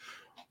 like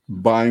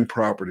buying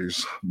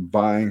properties,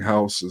 buying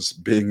houses,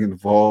 being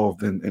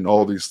involved in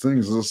all these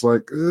things. And it's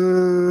like,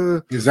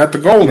 is that the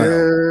goal now?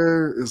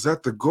 Is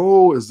that the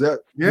goal? Is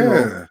that,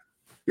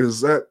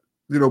 is that,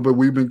 but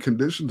we've been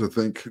conditioned to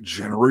think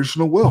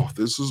generational wealth.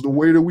 This is the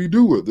way that we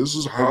do it. This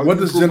is how. What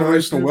does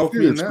generational wealth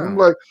mean now? I'm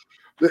like,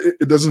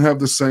 it doesn't have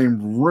the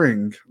same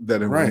ring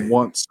that it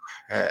once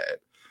had.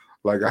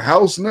 Like a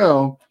house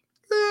now,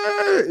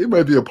 it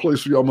might be a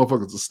place for y'all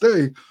motherfuckers to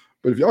stay,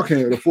 but if y'all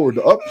can't afford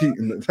the upkeep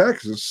and the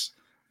taxes,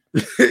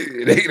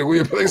 it ain't a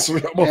weird place for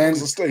y'all motherfuckers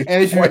to stay.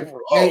 And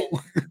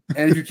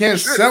if you can't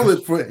sell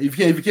it for if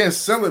you can't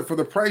sell it for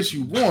the price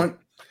you want,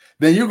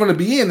 then you're going to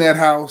be in that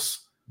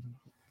house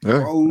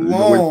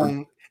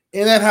in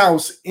that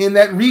house, in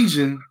that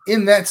region,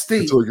 in that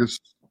state until it gets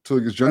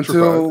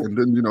gentrified, and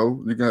then you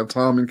can have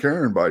Tom and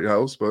Karen buy your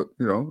house. But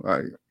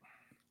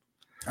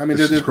I mean,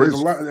 there's a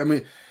lot. I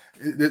mean,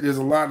 there's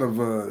a lot of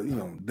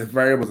the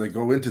variables that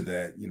go into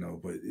that.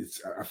 But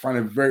I find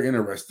it very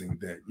interesting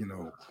that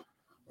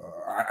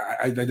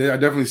I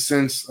definitely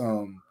sense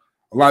a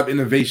lot of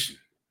innovation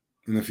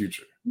in the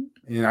future,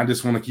 and I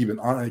just want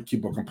to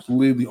keep a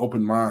completely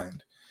open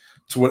mind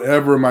to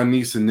whatever my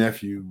niece and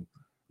nephew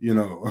are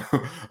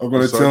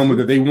going to tell me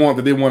that they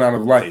want out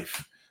of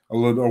life.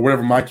 Or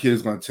whatever my kid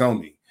is going to tell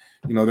me,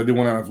 that they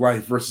want out of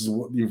life versus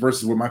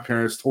what my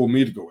parents told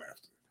me to go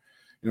after,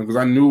 because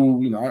I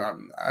knew,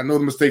 I know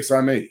the mistakes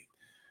I made,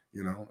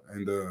 and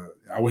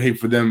I would hate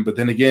for them. But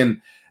then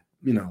again,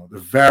 the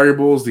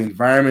variables, the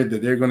environment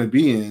that they're going to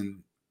be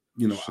in,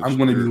 I'm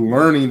going to be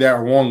learning that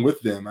along with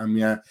them. I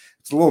mean,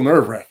 it's a little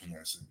nerve wracking in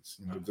a sense,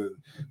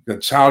 the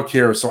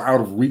childcare is so out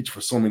of reach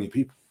for so many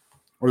people,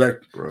 or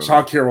that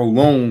childcare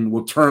alone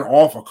will turn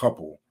off a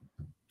couple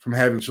from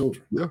having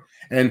children. Yeah.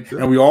 And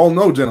we all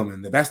know,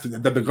 gentlemen,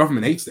 that the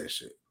government hates that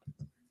shit.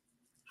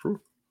 True.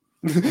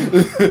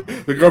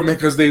 The government,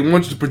 because they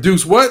want you to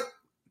produce what?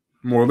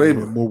 More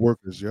labor. More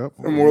workers, yep.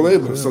 More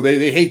labor. So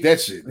they hate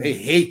that shit. They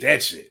hate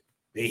that shit.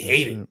 They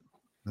hate it.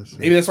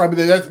 Maybe that's why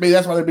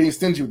they're being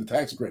stingy with the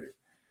tax credit.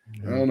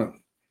 I don't know.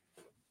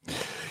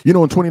 In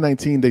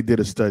 2019, they did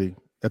a study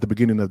at the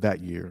beginning of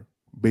that year,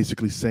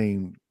 basically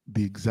saying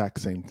the exact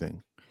same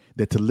thing.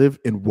 That to live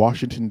in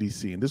Washington,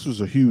 D.C., and this was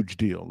a huge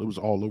deal. It was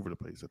all over the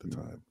place at the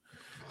time.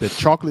 That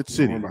Chocolate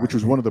City, which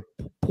was one of the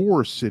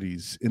poorest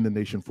cities in the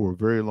nation for a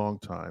very long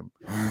time,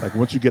 like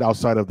once you get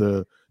outside of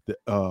the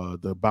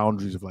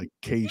boundaries of like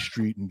K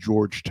Street and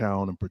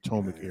Georgetown and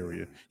Potomac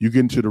area, you get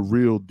into the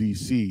real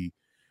D.C.,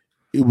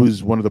 it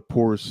was one of the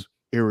poorest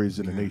areas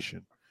in the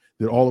nation.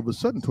 That all of a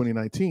sudden,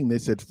 2019, they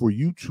said for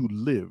you to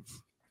live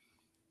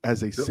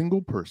as a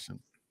single person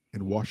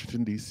in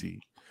Washington,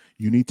 D.C.,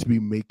 you need to be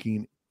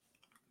making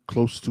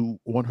close to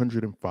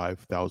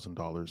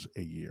 $105,000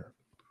 a year.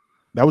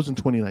 That was in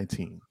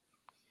 2019.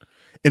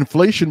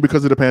 Inflation,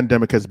 because of the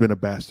pandemic, has been a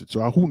bastard.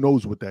 So who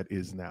knows what that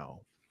is now?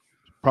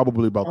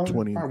 Probably about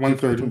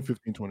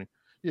 15, 20.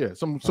 Yeah,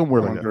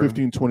 somewhere like that.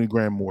 15, 20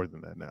 grand more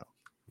than that now.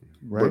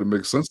 Right? But it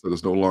makes sense that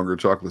it's no longer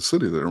Chocolate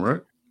City then,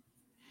 right?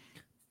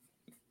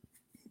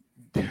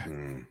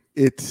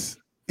 It's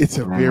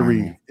a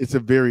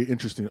very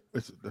interesting.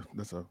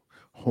 That's a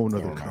whole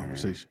nother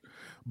conversation.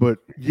 But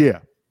yeah.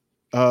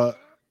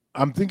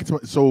 I'm thinking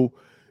so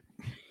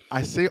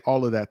I say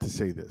all of that to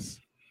say this.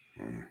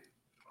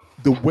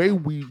 The way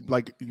we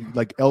like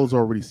Elle's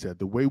already said,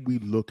 the way we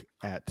look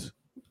at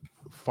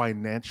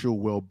financial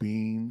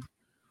well-being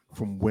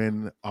from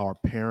when our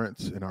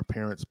parents and our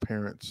parents'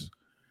 parents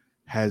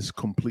has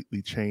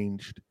completely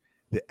changed.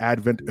 The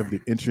advent of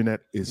the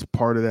internet is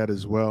part of that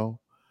as well.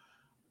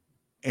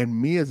 And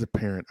me as a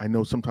parent, I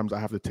know sometimes I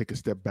have to take a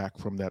step back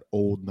from that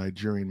old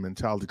Nigerian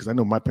mentality because I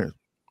know my parents.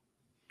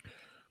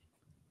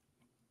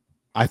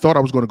 I thought I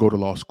was going to go to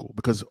law school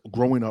because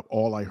growing up,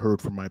 all I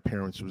heard from my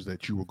parents was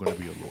that you were going to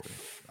be a lawyer.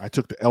 I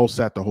took the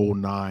LSAT, the whole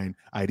 9.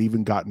 I'd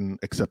even gotten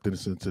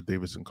acceptance into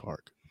Davis and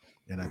Clark.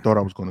 And I thought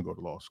I was going to go to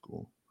law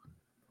school.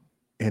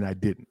 And I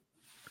didn't.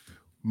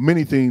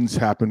 Many things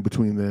happened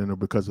between then or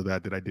because of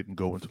that I didn't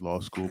go into law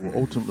school. But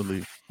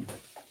ultimately,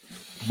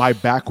 my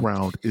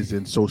background is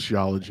in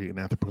sociology and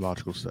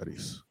anthropological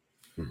studies.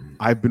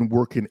 I've been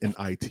working in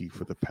IT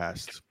for the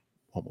past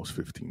almost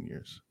 15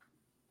 years.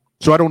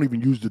 So I don't even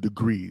use the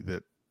degree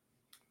that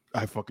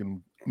I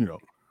fucking,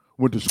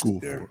 went to school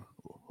for.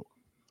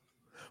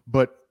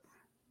 But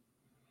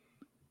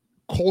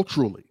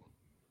culturally,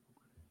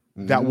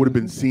 that would have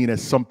been seen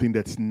as something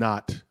that's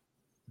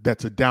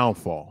a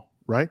downfall,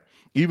 right?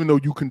 Even though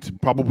you can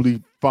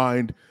probably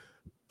find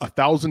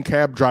 1,000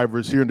 cab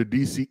drivers here in the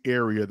DC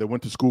area that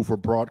went to school for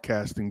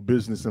broadcasting,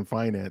 business, and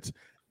finance.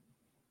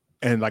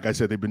 And like I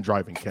said, they've been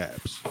driving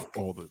cabs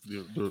all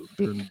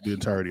the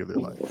entirety of their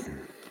life.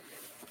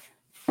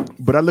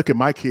 But I look at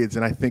my kids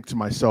and I think to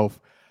myself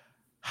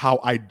how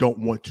I don't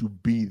want to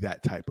be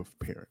that type of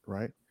parent,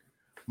 right?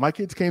 My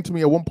kids came to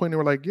me at one point and they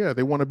were like, yeah,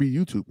 they want to be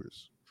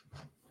YouTubers.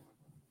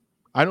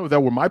 I know that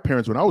were my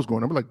parents when I was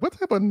growing up. I'm like, what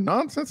type of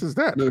nonsense is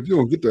that? Man, if you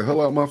don't get the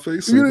hell out of my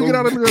face, you don't get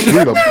out of me.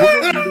 Read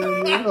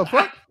a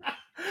book.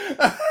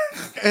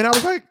 And I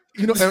was like,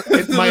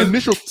 and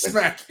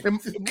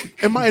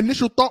my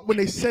initial thought when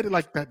they said it,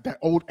 like that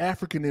old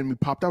African in me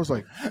popped. I was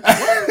like,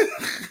 what?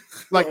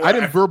 Like I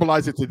didn't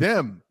verbalize it to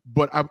them,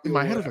 but in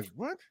my head I was like,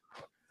 what?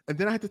 And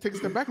then I had to take a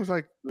step back. I was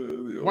like,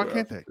 why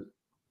can't they?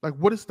 Like,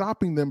 what is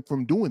stopping them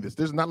from doing this?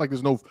 There's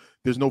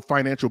no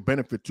financial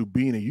benefit to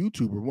being a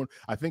YouTuber.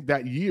 I think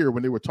that year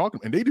when they were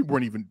talking, and they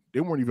weren't even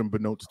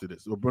unbeknownst to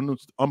this, or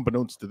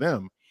unbeknownst to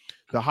them,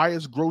 the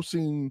highest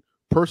grossing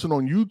person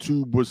on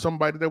YouTube was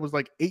somebody that was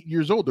like 8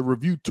 years old that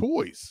reviewed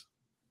toys.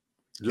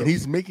 Yep. And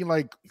he's making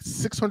like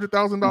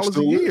 $600,000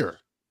 a year.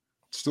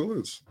 Still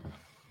is.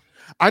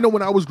 I know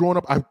when I was growing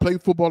up, I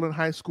played football in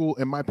high school,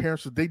 and my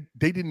parents, they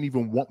didn't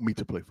even want me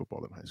to play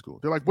football in high school.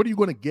 They're like, what are you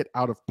going to get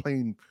out of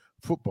playing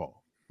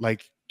football?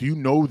 Like, do you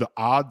know the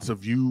odds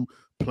of you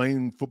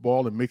playing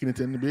football and making it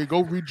to NBA?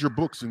 Go read your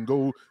books and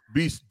go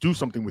do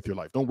something with your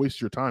life. Don't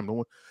waste your time.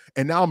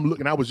 And now I'm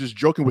looking, I was just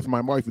joking with my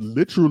wife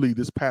literally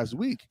this past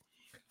week.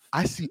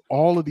 I see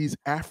all of these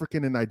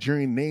African and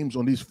Nigerian names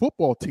on these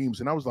football teams,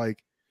 and I was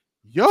like,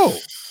 yo,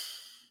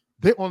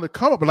 they're on the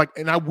come up.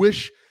 And I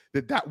wish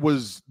that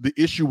was the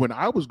issue when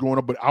I was growing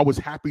up, but I was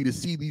happy to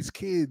see these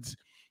kids,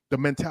 the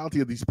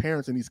mentality of these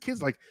parents and these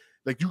kids, like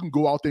you can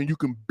go out there and you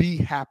can be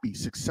happy,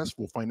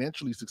 successful,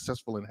 financially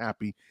successful and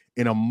happy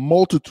in a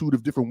multitude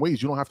of different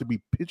ways. You don't have to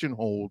be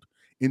pigeonholed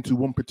into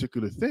one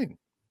particular thing.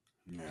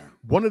 Yeah.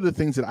 One of the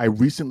things that I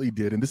recently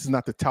did, and this is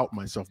not to tout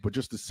myself, but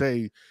just to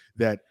say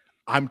that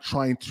I'm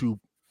trying to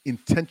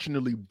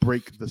intentionally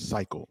break the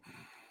cycle.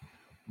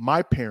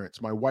 My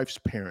parents, my wife's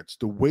parents,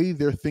 the way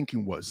their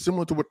thinking was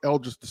similar to what Elle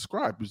just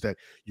described, was that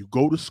you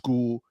go to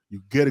school,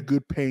 you get a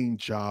good paying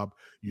job,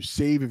 you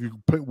save if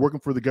you're working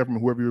for the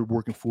government, whoever you're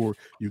working for,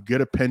 you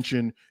get a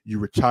pension, you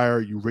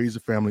retire, you raise a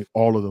family,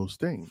 all of those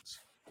things.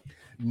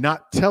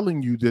 Not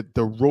telling you that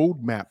the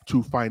roadmap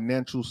to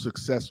financial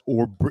success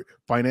or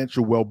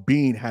financial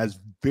well-being has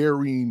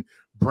varying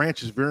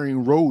branches,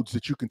 varying roads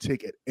that you can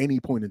take at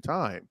any point in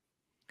time.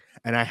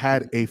 And I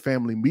had a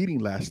family meeting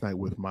last night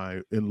with my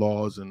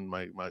in-laws and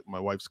my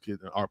wife's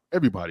kids and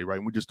everybody, right?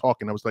 And we're just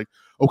talking. I was like,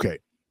 okay,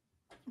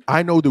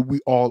 I know that we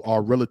all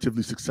are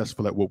relatively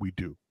successful at what we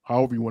do,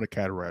 however you want to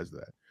categorize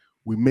that.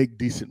 We make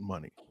decent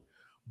money,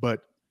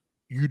 but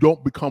you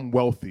don't become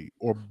wealthy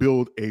or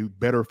build a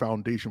better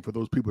foundation for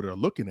those people that are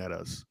looking at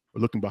us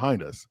or looking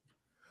behind us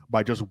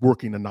by just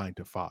working a 9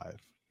 to 5.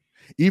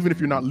 Even if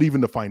you're not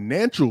leaving the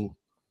financial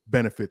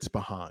benefits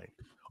behind,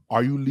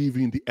 are you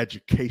leaving the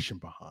education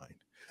behind?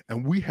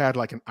 And we had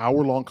like an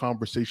hour-long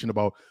conversation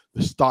about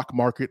the stock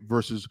market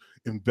versus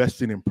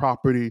investing in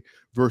property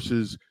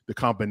versus the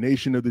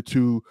combination of the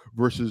two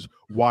versus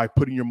why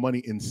putting your money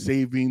in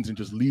savings and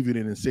just leaving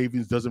it in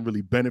savings doesn't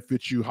really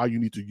benefit you, how you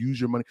need to use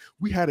your money.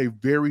 We had a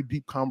very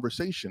deep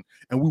conversation,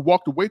 and we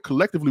walked away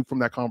collectively from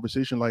that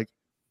conversation like,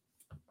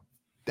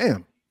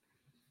 damn,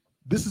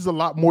 this is a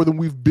lot more than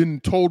we've been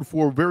told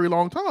for a very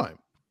long time.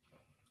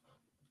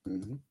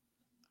 Mm-hmm.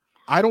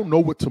 I don't know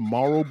what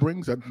tomorrow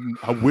brings. I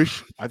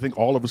think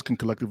all of us can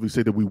collectively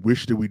say that we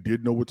wish that we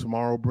did know what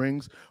tomorrow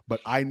brings.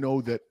 But I know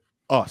that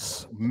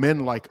us,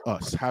 men like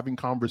us, having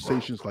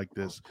conversations like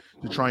this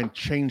to try and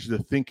change the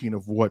thinking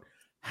of what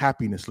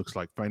happiness looks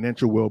like,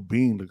 financial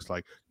well-being looks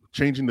like,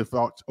 changing the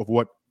thoughts of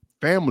what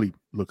family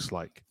looks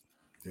like,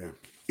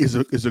 is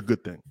a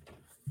good thing.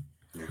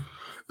 Yeah.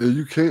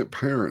 You can't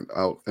parent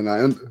out, and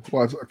I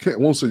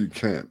won't say you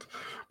can't,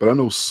 but I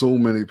know so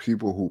many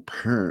people who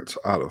parent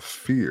out of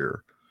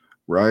fear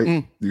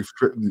right?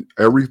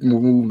 Every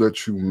move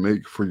that you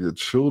make for your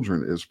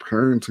children is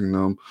parenting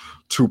them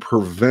to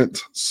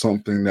prevent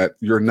something that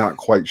you're not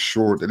quite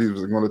sure that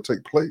is going to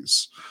take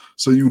place.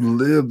 So you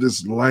live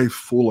this life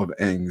full of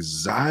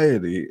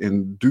anxiety and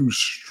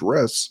induced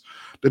stress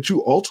that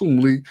you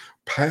ultimately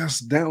pass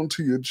down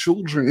to your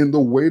children in the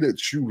way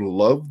that you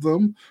love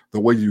them, the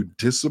way you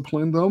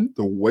discipline them,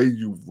 the way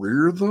you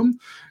rear them.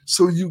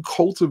 So you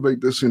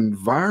cultivate this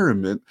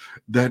environment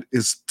that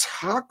is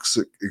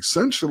toxic,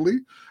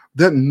 essentially,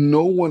 that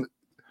no one,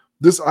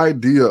 this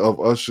idea of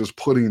us just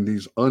putting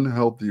these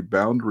unhealthy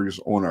boundaries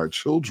on our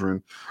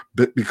children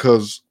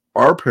because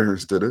our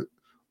parents did it,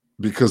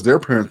 because their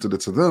parents did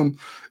it to them,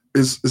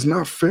 is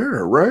not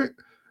fair, right?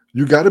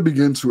 You got to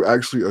begin to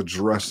actually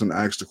address and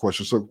ask the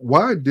question. So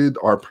why did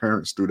our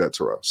parents do that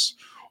to us?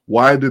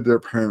 Why did their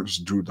parents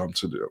do them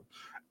to do?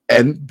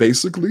 And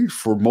basically,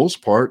 for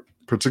most part,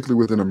 particularly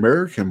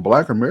within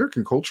Black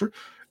American culture,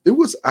 it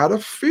was out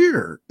of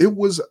fear. It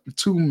was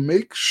to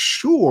make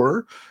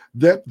sure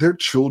that their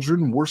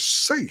children were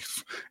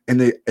safe.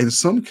 And they, in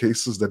some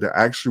cases, that they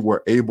actually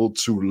were able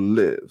to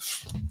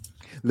live.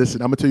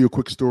 Listen, I'm gonna tell you a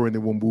quick story, and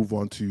then we'll move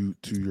on to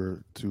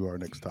our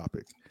next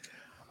topic.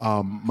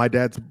 My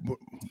dad's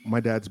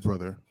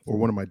brother, or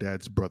one of my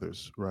dad's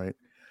brothers, right?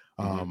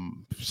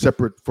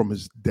 Separate from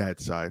his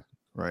dad's side,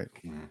 right?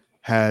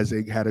 Had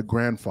a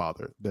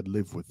grandfather that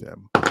lived with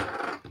them,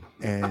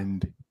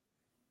 and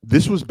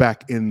this was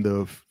back in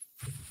the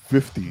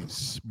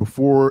 50s,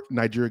 before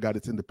Nigeria got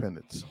its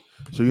independence.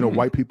 So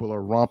white people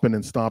are romping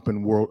and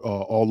stomping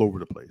all over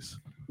the place.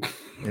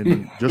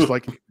 And just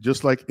like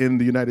in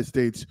the United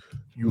States,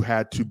 you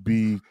had to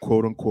be,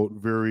 quote unquote,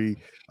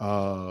 very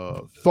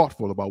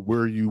thoughtful about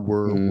where you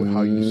were,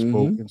 how you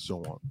spoke, and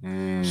so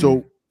on.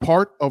 So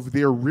part of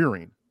their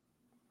rearing,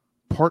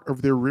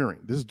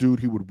 this dude,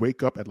 he would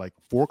wake up at like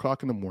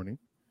 4:00 in the morning,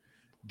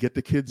 get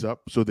the kids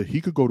up so that he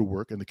could go to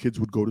work and the kids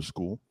would go to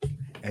school.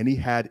 And he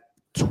had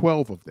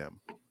 12 of them.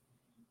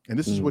 And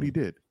this is what he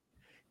did.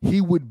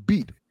 He would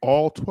beat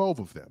all 12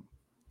 of them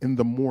in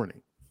the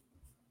morning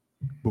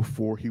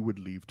before he would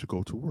leave to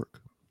go to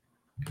work.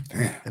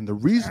 And the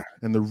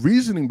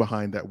reasoning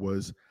behind that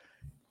was,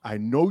 I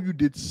know you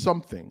did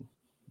something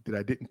that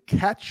I didn't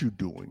catch you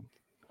doing,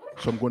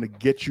 so I'm going to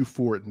get you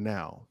for it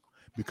now.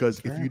 Because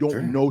if you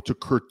don't know to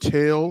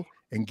curtail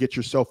and get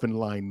yourself in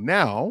line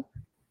now,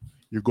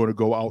 you're going to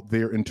go out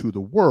there into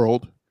the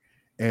world,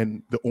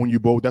 and the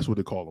Onyibo, that's what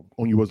they call them.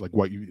 Onyibo is like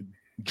white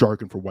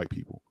jargon for white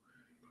people.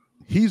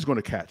 He's going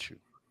to catch you,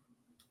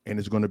 and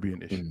it's going to be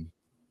an issue.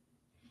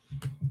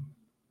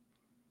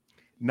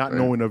 Not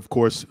knowing, of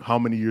course, how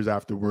many years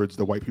afterwards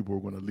the white people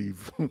were going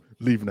to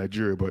leave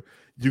Nigeria, but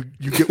you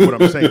get what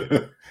I'm saying.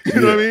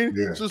 You know what I mean?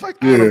 Yeah. So it's like,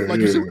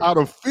 you said, out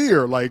of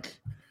fear, like,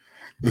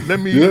 let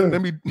me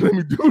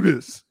do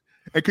this.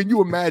 And can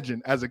you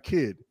imagine, as a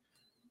kid,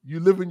 you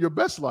living your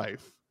best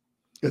life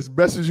as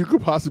best as you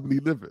could possibly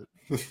live it,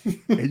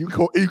 and you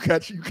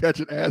catch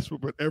an ass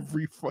whooping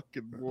every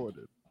fucking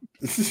morning,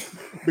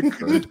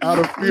 because out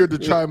of fear to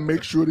try and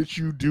make sure that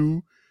you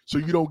do. So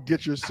you don't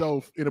get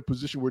yourself in a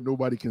position where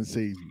nobody can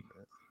save you.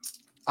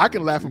 I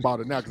can laugh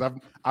about it now because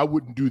I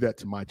wouldn't do that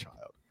to my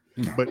child.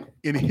 No. But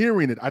in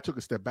hearing it, I took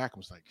a step back and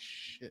was like,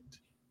 "Shit,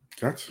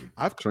 gotcha.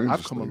 I've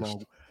come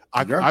along.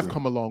 I've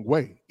come a long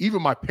way.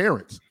 Even my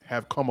parents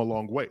have come a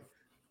long way.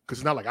 Because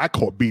it's not like I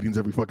caught beatings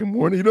every fucking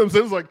morning. You know what I'm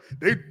saying? It's like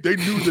they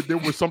knew that there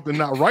was something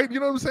not right. You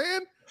know what I'm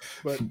saying?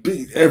 But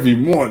beat every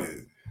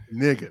morning,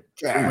 nigga.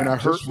 God, when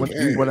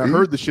I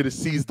heard the shit, it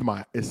seized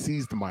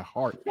my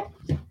heart.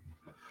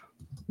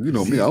 You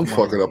know me, I'm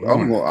fucking up.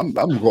 I'm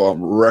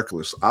going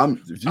reckless. I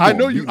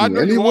know you are.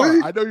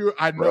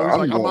 I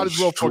might as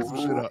well fuck some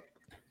shit up.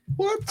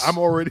 What? I'm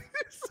already.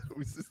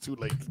 It's too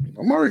late.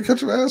 I'm already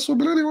catching ass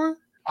whooping anyway.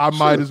 I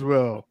might as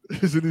well.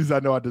 As soon as I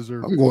know I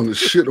deserve it. I'm going to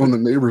shit on the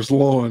neighbor's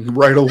lawn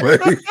right away.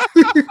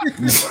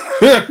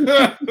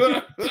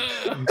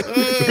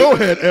 Go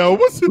ahead, L.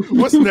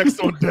 What's next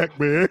on deck,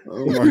 man?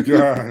 Oh my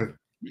god.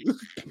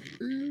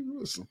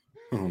 Listen.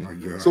 Oh my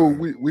god. So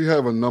we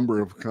have a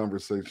number of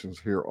conversations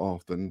here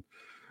often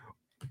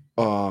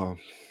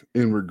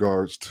in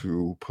regards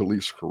to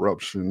police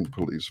corruption,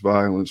 police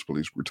violence,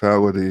 police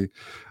brutality,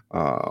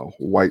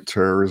 white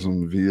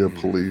terrorism via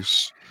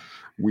police.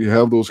 We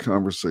have those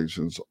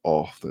conversations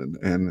often.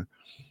 And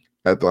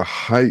at the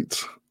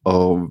height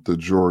of the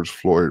George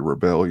Floyd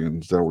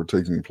rebellions that were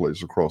taking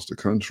place across the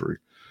country,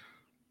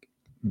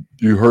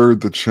 you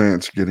heard the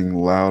chants getting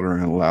louder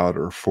and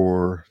louder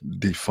for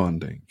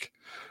defunding.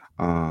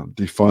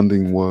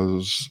 Defunding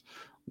was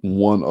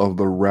one of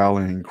the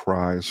rallying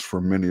cries for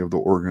many of the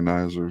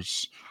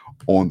organizers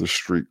on the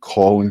street,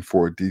 calling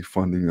for a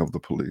defunding of the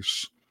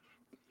police,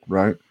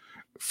 right?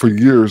 For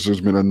years,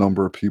 there's been a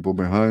number of people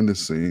behind the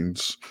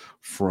scenes,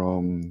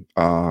 from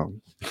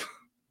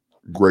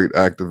great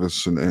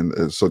activists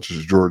and such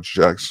as George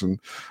Jackson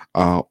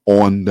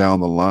on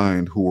down the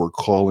line, who were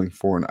calling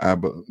for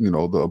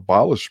the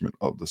abolishment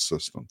of the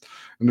system.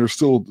 And there's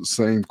still the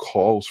same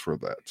calls for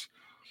that.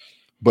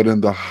 But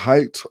in the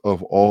height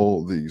of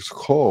all these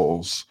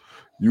calls,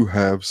 You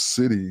have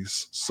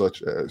cities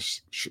such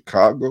as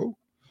Chicago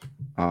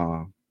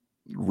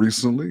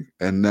recently,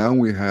 and now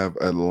we have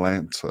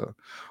Atlanta,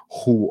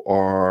 who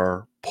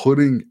are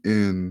putting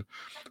in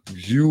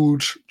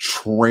huge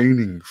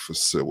training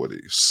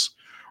facilities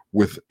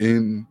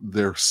within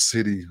their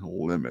city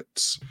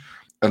limits.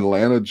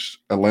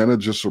 Atlanta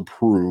just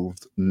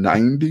approved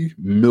 $90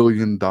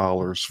 million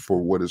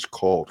for what is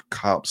called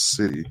Cop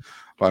City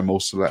by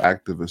most of the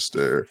activists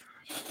there,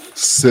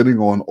 sitting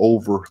on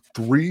over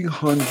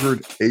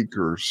 300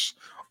 acres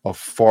of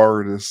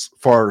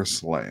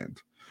forest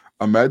land.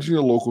 Imagine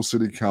your local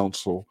city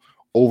council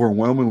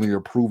overwhelmingly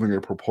approving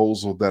a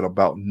proposal that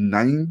about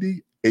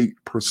 98%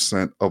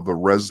 of the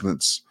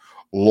residents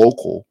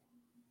local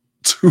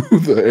to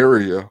the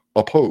area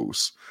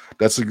oppose.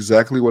 That's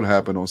exactly what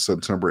happened on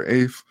September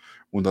 8th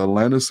when the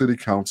Atlanta City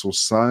Council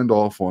signed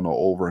off on an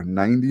over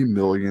 $90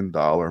 million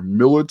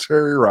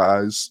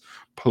militarized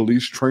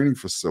police training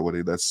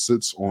facility that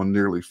sits on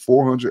nearly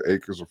 400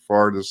 acres of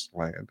forest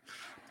land.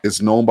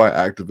 It's known by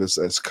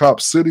activists as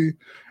Cop City,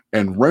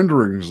 and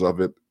renderings of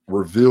it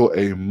reveal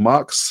a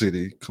mock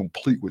city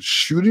complete with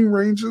shooting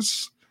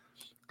ranges,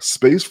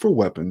 space for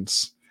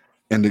weapons,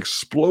 and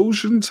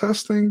explosion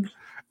testing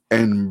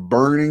and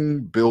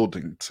burning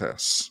building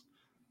tests.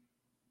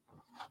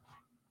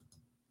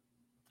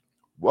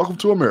 Welcome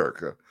to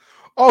America.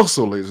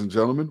 Also, ladies and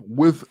gentlemen,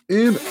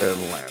 within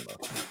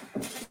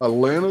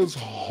Atlanta's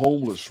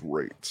homeless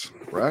rate,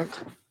 right?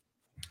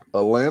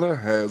 Atlanta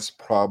has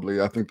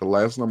probably, I think the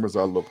last numbers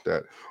I looked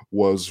at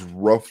was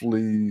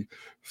roughly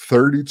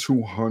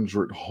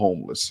 3,200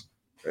 homeless.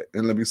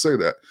 And let me say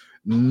that,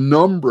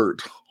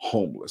 numbered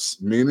homeless,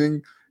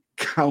 meaning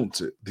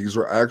counted. These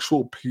are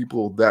actual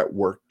people that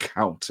were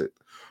counted.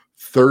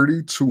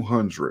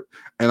 3,200.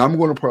 And I'm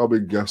going to probably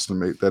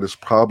guesstimate that it's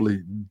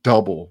probably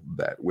double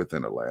that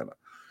within Atlanta.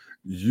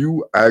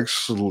 You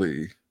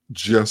actually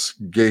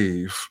just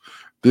gave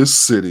this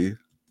city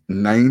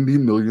 $90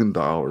 million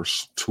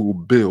to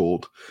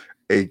build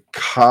a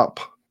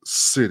cop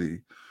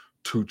city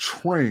to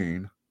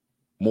train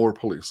more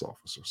police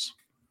officers.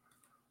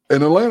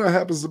 And Atlanta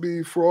happens to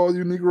be, for all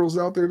you Negroes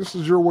out there, this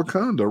is your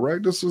Wakanda,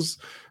 right? This is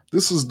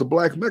the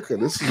Black Mecca.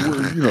 This is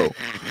where,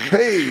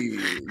 hey,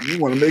 you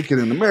want to make it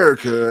in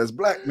America as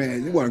Black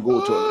man, you want to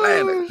go to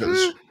Atlanta.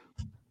 Because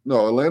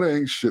no, Atlanta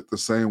ain't shit the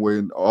same way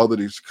in all of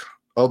these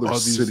other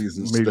cities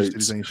and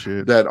states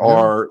that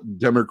are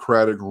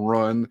Democratic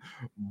run,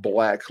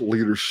 Black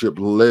leadership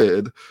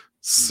led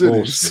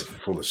cities.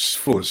 Full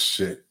of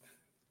shit.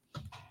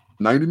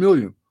 90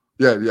 million.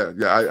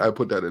 Yeah. I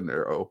put that in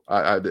there. Oh,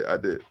 I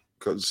did.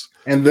 Because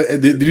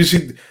did you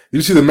see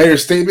the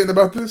mayor's statement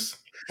about this?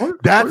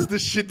 That's the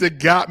shit that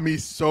got me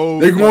so.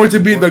 They're going to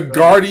be the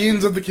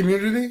guardians of the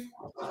community.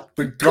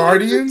 The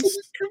guardians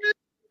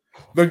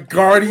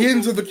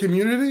of the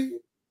community.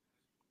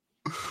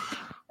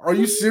 Are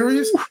you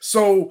serious?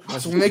 So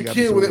when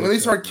they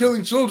start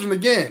killing children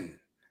again,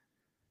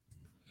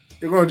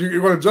 you're going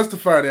to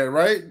justify that,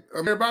 right,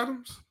 Mayor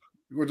Bottoms?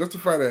 You're going to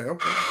justify that,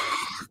 okay?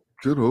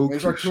 Good old. They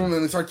start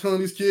killing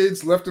these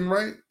kids left and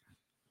right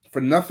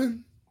for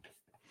nothing.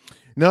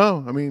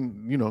 No, I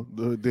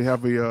mean, they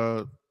have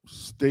a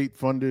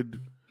state-funded,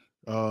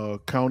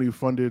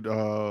 county-funded,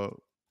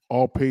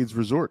 all-paid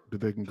resort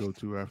that they can go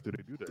to after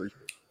they do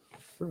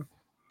that.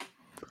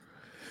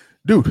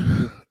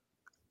 Dude,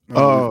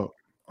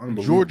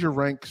 Georgia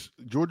ranks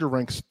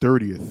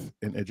 30th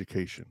in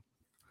education,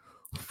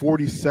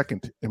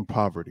 42nd in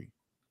poverty,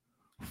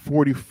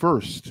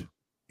 41st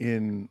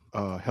in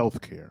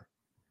healthcare.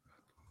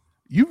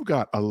 You've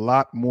got a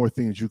lot more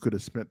things you could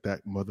have spent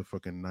that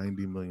motherfucking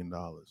 $90 million.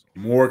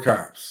 More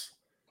cops.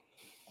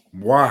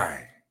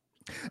 Why?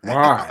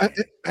 I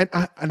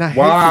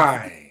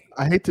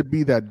hate to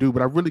be that dude,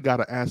 but I really got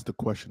to ask the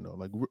question though.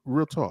 Like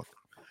real talk.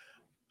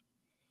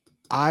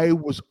 I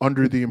was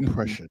under the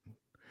impression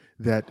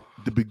that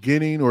the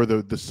beginning or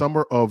the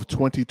summer of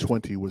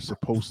 2020 was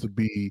supposed to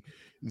be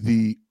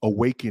the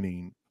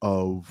awakening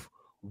of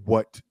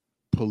what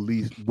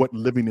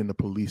living in a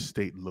police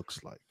state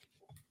looks like,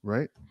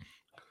 right?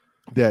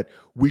 That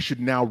we should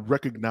now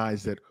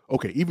recognize that,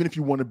 okay, even if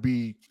you want to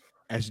be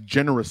as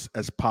generous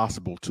as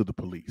possible to the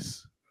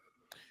police,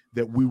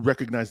 that we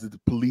recognize that the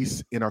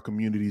police in our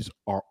communities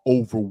are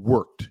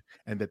overworked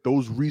and that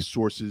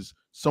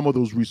some of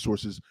those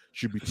resources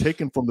should be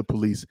taken from the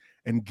police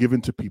and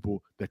given to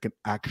people that can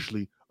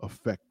actually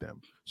affect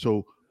them.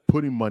 So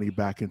putting money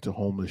back into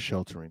homeless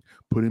sheltering,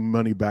 putting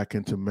money back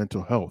into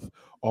mental health,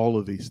 all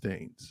of these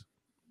things.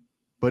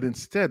 But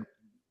instead,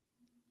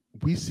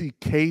 we see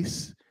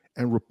case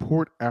and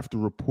report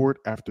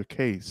after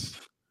case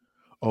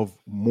of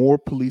more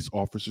police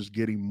officers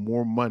getting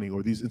more money,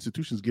 or these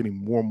institutions getting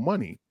more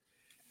money.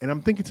 And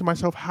I'm thinking to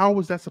myself, how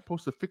is that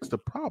supposed to fix the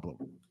problem?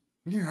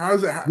 Yeah, how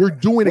is it? We're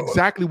doing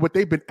exactly what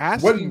they've been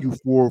asking you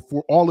for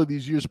all of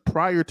these years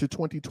prior to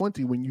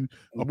 2020.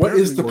 What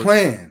is the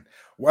plan?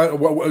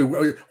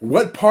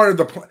 What part of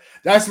the plan?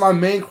 That's my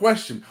main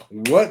question.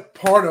 What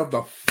part of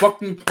the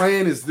fucking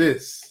plan is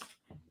this?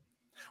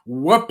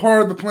 What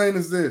part of the plan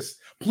is this?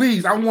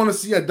 Please, I want to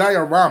see a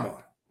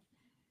diorama.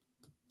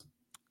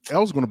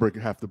 L's going to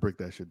have to break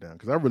that shit down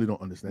because I really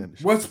don't understand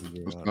this. What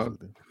part of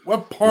the no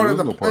part of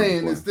the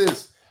plan is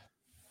this?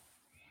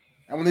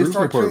 And when they There's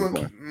no start part of the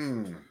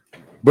killing,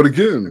 But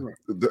again,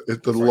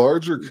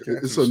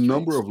 it's a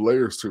number of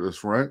layers to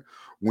this, right?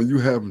 When you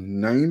have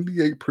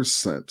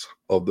 98%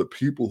 of the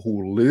people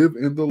who live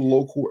in the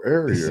local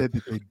area they said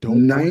that they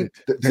don't want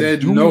it. that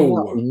do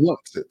not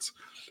want it,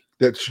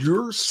 that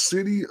your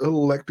city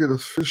elected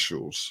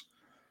officials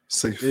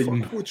say,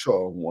 fuck what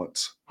y'all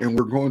want, and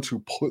we're going to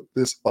put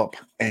this up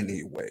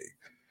anyway.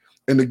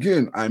 And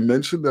again, I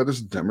mentioned that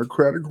it's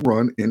Democratic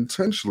run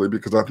intentionally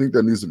because I think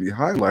that needs to be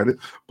highlighted,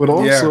 but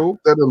also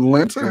that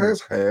Atlanta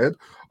has had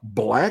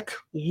Black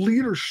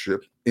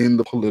leadership in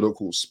the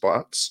political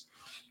spots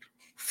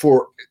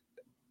for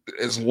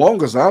as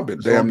long as I've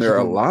been damn near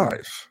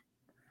alive.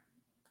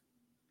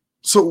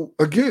 So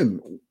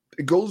again,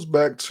 it goes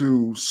back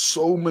to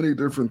so many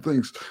different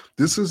things.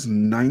 This is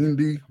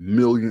 $90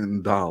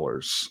 million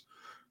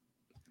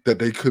that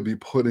they could be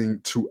putting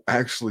to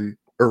actually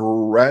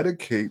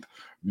eradicate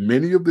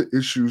many of the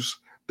issues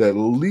that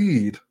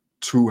lead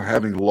to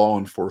having law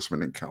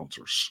enforcement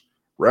encounters,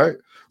 right?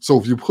 So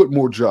if you put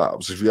more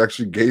jobs, if you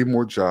actually gave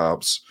more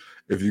jobs,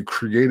 if you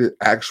created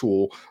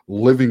actual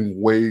living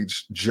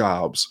wage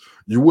jobs,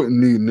 you wouldn't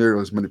need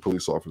nearly as many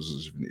police officers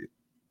as you need.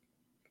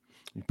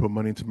 You put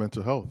money into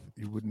mental health,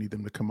 you wouldn't need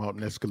them to come out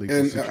and escalate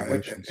the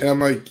situations. And I'm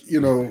like,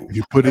 if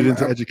you put it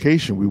into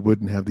education, we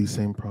wouldn't have these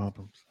same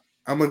problems.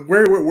 I'm like,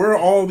 where are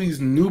all these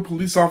new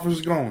police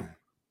officers going?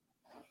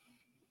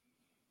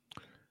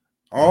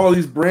 All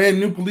these brand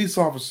new police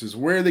officers,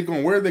 where are they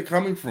going? Where are they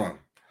coming from?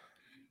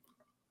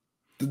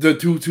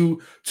 To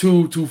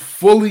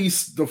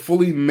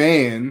fully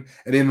man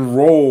and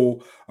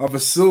enroll a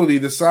facility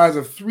the size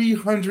of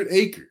 300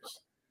 acres.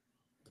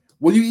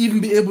 Will you even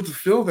be able to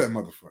fill that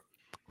motherfucker?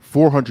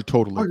 400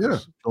 total. Oh, yeah.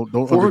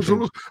 Don't 400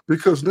 total,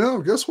 because now,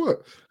 guess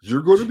what?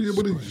 You're going to be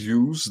able to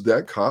use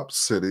that cop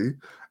city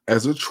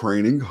as a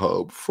training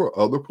hub for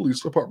other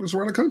police departments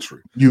around the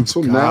country.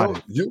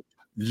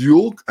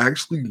 You'll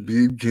actually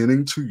be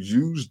beginning to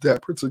use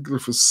that particular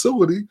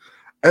facility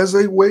as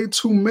a way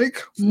to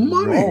make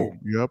money. Oh,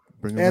 yep.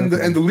 And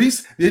the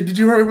lease, did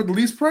you hear about the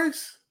lease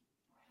price?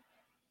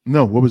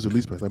 No, what was the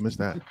lease price? I missed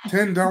that.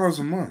 $10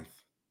 a month.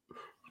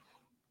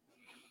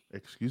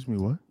 Excuse me,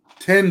 what?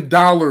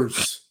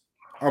 $10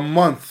 a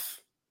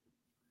month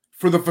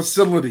for the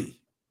facility.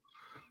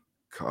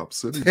 Cop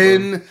City.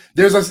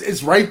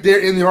 It's right there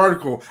in the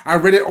article. I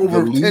read it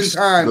over 10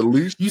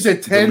 times. You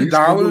said $10?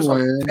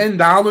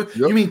 $10? Yep.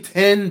 You mean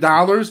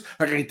 $10?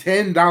 Like a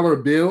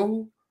 $10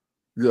 bill?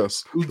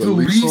 Yes. The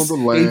lease on the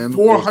land, a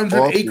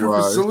 400-acre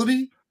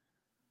facility?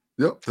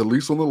 Yep. The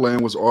lease on the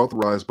land was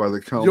authorized by the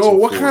council. Yo,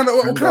 what kind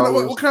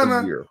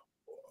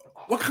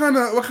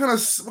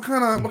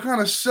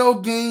of shell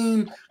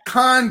game,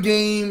 con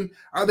game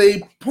are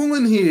they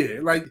pulling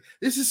here? Like,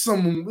 this is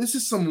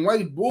some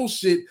white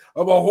bullshit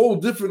of a whole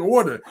different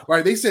order.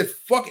 Like, they said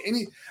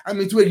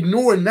to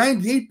ignore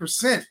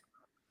 98%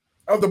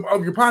 of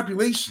your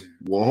population.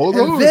 Well, hold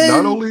on.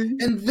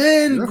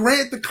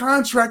 Grant the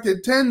contract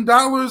at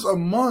 $10 a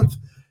month.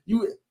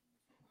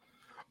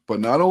 But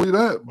not only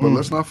that, but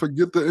let's not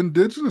forget the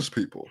indigenous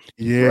people.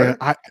 Yeah,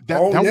 right?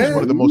 that was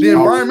one of the most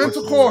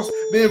environmental costs.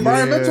 The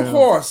environmental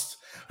costs.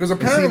 Because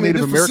apparently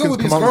this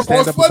facility is going to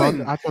cause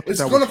flooding. I thought that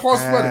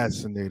was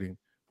fascinating.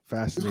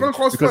 It's going to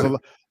cause flooding.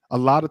 A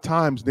lot of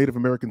times Native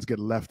Americans get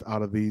left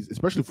out of these,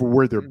 especially for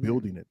where they're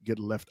building it, get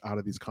left out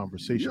of these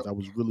conversations. Yep.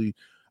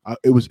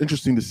 It was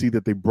interesting to see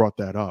that they brought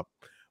that up,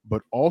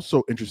 but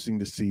also interesting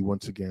to see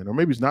once again, or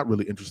maybe it's not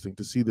really interesting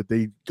to see that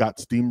they got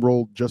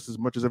steamrolled just as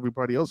much as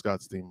everybody else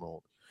got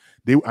steamrolled.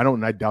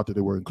 I doubt that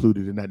they were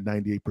included in that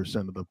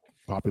 98% of the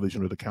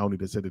population of the county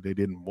that said that they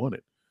didn't want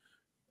it.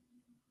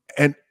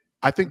 And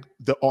I think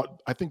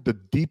the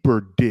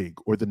deeper dig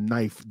or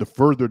the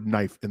further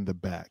knife in the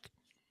back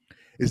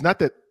is not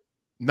that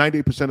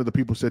 98% of the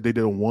people said they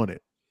didn't want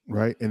it,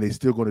 right? And they're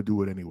still going to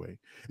do it anyway.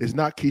 It's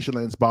not Keisha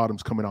Lance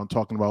Bottoms coming out and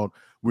talking about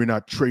we're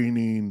not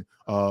training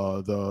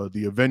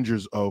the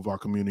Avengers of our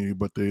community,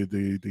 but the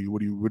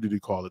what did he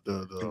call it?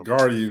 The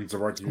guardians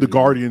of our community. The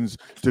guardians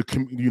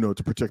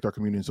to protect our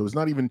community. So it's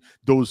not even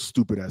those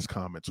stupid ass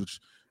comments,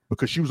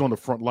 because she was on the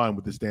front line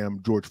with this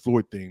damn George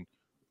Floyd thing.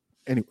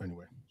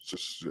 Anyway.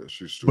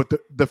 She's but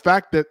the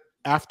fact that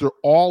after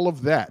all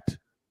of that,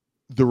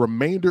 the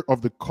remainder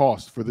of the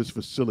cost for this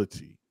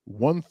facility,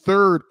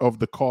 1/3 of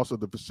the cost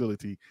of the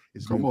facility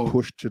is being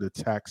pushed to the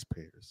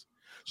taxpayers.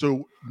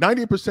 So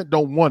 98%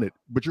 don't want it,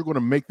 but you're going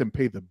to make them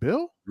pay the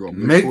bill?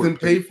 Make them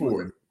pay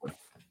for it.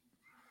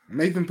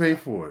 Make them pay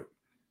for it.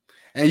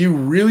 And you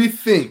really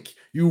think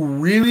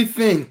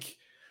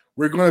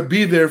we're going to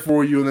be there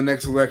for you in the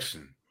next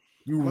election?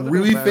 You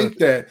really think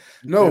that?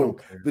 No,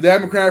 the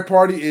Democratic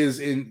Party is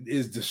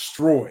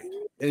destroyed,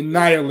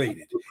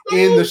 annihilated,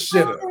 in the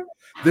shitter.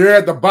 They're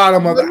at the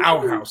bottom of the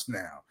outhouse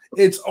now.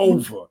 It's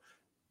over.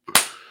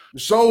 The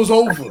show's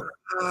over.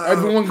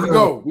 Everyone can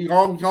go. We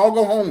all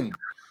go home.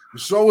 The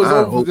show is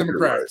over for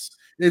Democrats.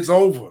 It's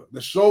over. The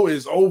show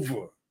is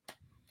over.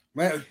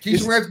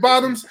 Keisha Lance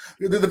Bottoms,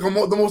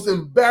 the most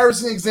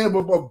embarrassing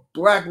example of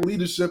black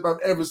leadership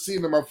I've ever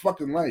seen in my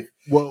fucking life.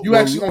 You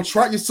actually gonna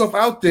trot yourself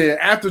out there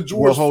after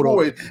George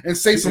Floyd and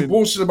say some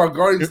bullshit about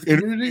guardians of the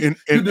community?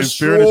 You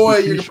destroy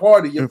your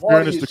party. In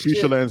fairness to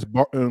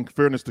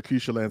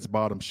Keisha Lance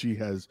Bottoms, she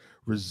has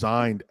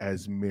resigned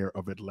as mayor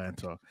of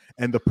Atlanta,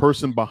 and the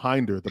person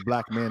behind her, the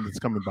black man that's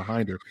coming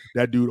behind her,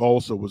 that dude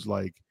also was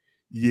like,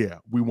 "Yeah,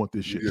 we want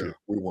this shit too.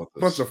 We want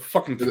this." Bunch of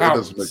fucking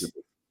cowards.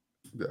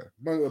 Yeah,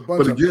 a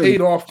bunch of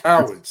paid off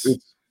cowards.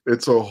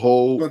 It's a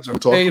whole bunch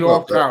of paid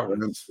off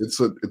cowards.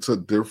 It's a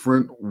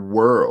different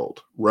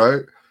world,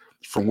 right?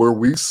 From where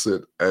we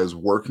sit as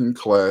working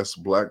class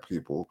black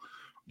people,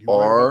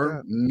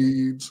 our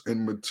needs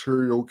and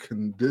material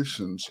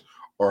conditions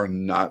are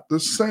not the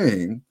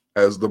same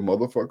as the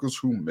motherfuckers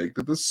who make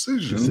the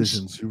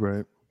decisions. You're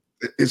right.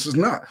 It's just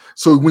not.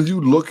 So when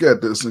you look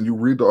at this and you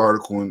read the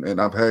article,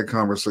 and I've had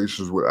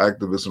conversations with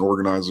activists and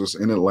organizers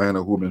in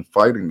Atlanta who have been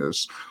fighting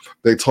this,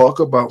 they talk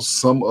about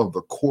some of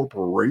the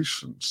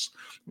corporations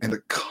and the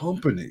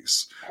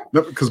companies.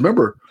 Because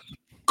remember,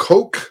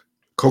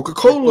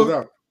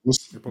 Coca-Cola,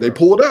 they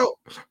pulled out,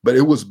 but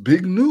it was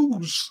big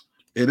news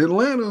in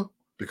Atlanta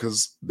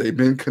because they've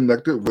been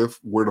connected with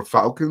where the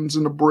Falcons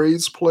and the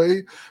Braves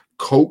play.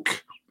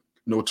 Coke,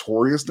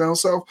 notorious down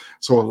south.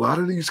 So a lot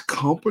of these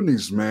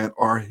companies, man,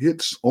 are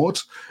hits on.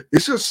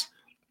 It's just,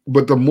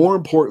 but the more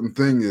important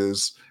thing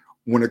is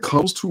when it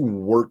comes to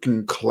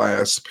working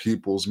class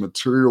people's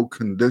material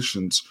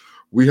conditions,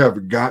 we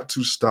have got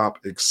to stop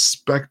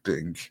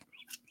expecting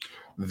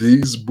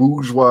these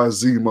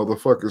bourgeoisie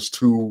motherfuckers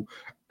to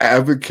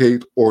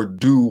advocate or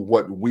do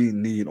what we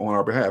need on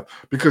our behalf,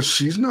 because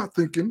she's not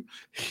thinking,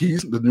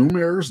 the new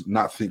mayor's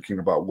not thinking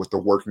about what the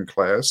working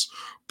class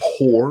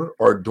poor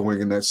are doing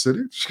in that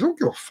city. She don't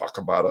give a fuck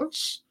about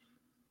us.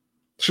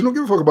 She don't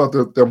give a fuck about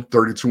them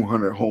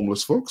 3,200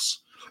 homeless folks.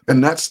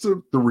 And that's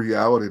the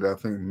reality that I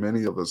think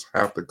many of us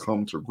have to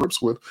come to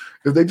grips with.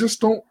 If they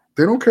just don't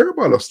care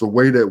about us the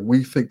way that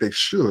we think they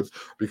should,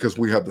 because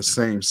we have the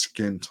same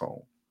skin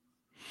tone.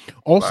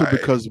 Also,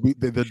 because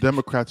the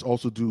Democrats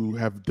also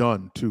have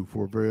done too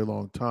for a very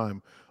long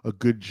time a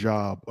good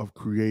job of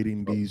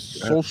creating these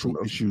social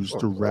issues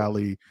to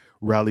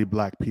rally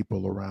black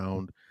people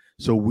around.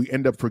 So we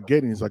end up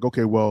forgetting. It's like,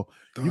 okay, well,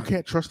 you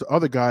can't trust the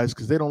other guys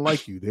because they don't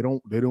like you. They're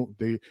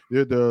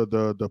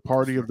the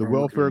party of the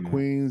welfare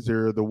queens.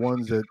 They're the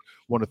ones that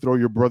want to throw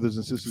your brothers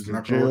and sisters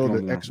in jail.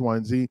 They're X, Y,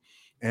 and Z,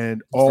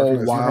 and all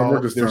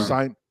while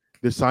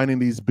they're signing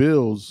these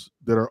bills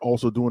that are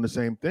also doing the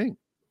same thing.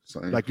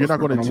 Like, you're not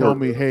going to tell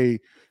me, hey,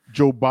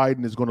 Joe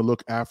Biden is going to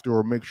look after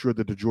or make sure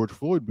that the George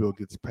Floyd bill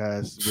gets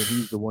passed when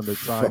he's the one that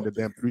signed the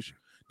damn three.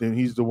 Then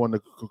he's the one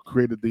that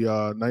created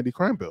the 90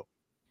 crime bill.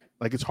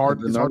 Like, it's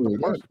hard. It's hard to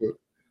watch. But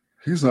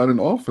he's not in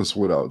office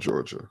without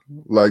Georgia.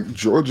 Like,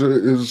 Georgia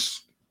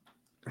is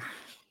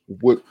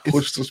what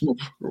pushed this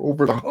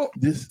over the hump.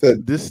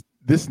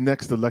 This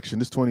next election,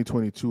 this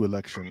 2022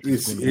 election,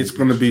 it's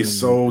going to be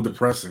so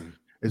depressing.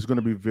 It's going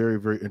to be very,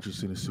 very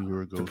interesting to see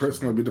where it goes. It's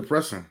going to be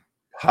depressing.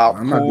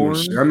 I'm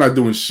not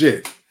doing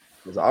shit.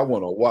 Because I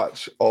want to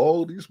watch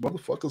all these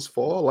motherfuckers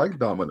fall like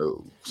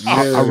dominoes.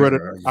 I read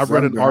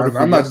an article.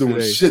 I'm not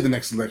doing shit the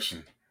next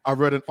election. I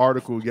read an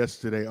article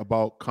yesterday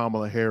about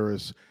Kamala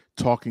Harris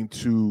talking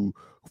to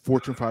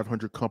Fortune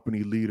 500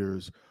 company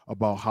leaders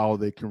about how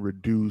they can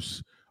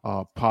reduce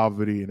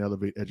poverty and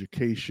elevate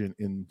education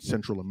in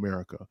Central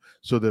America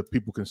so that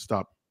people can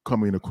stop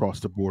coming across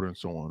the border and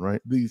so on,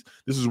 right? This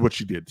is what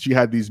she did. She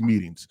had these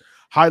meetings,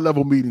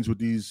 high-level meetings with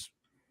these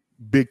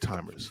big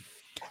timers.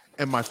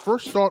 And my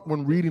first thought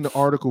when reading the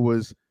article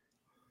was,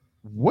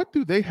 what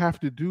do they have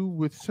to do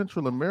with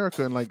Central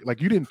America? And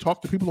like you didn't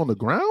talk to people on the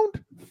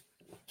ground?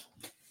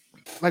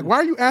 Like, why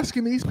are you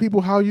asking these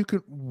people how you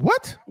can,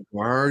 what?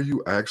 Why are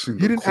you asking?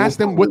 You didn't ask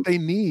them what they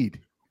need.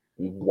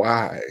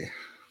 Why?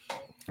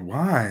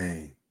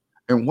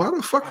 And why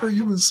the fuck are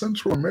you in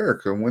Central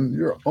America when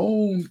your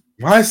own?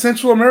 Why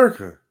Central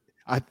America?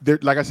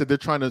 Like I said, they're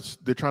trying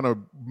to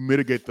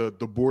mitigate the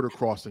border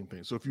crossing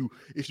thing. So if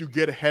you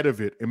get ahead of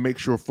it and make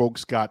sure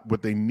folks got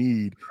what they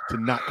need to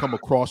not come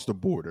across the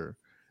border,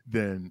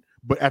 then,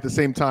 but at the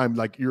same time,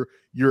 like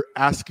you're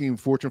asking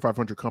Fortune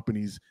 500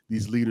 companies,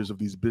 these leaders of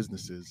these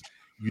businesses,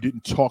 you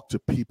didn't talk to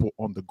people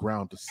on the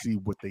ground to see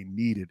what they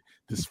needed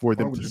for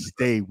them to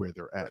stay where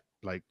they're at.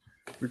 Like,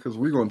 because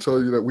we're gonna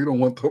tell you that we don't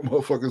want those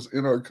motherfuckers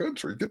in our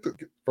country.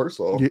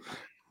 First off.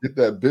 Get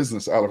that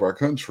business out of our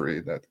country,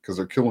 that because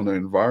they're killing the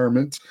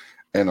environment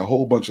and a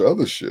whole bunch of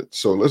other shit.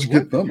 So let's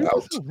get them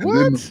out. What?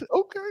 And then,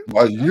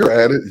 while you're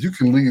at it, you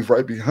can leave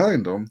right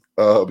behind them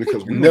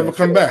because we never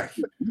come back.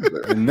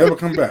 Never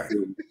come back.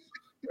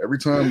 Every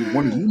time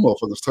one of you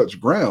motherfuckers touch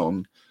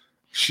ground,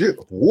 shit,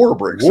 war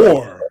breaks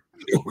out.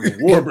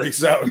 War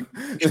breaks out.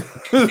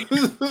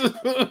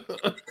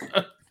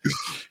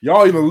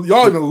 Y'all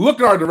even look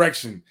in our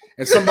direction,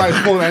 and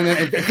somebody's pulling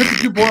and 50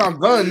 people pulling out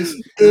guns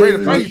ready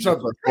to fight each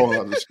other. Falling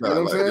out of the sky. You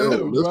know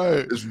what I'm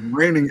saying? It's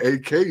raining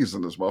AKs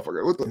in this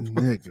motherfucker. What the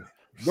nigga?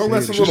 Don't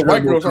let some little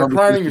white girls start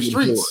crying in your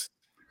streets.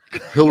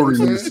 Hillary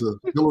needs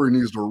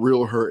to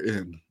reel her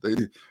in.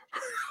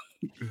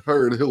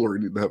 Her and Hillary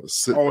need to have a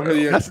sit. Oh, hell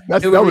yeah.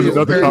 That was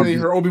another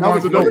conversation. Her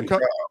Obi-Wan.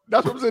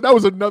 That's what I'm saying. That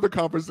was another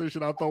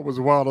conversation I thought was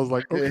wild. I was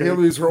like, okay,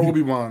 Hillary's her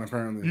Obi-Wan,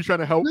 apparently. You trying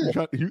to help?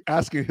 You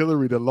asking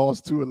Hillary that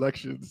lost 2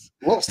 elections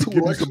to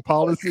give you some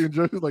policy and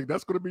just like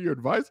that's going to be your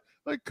advice?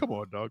 Like, come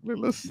on, dog.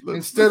 Let's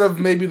instead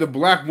of maybe the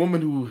black woman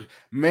who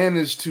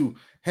managed to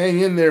hang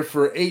in there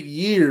for 8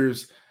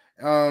 years,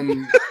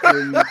 and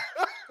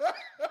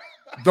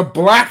the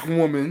black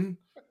woman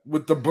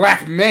with the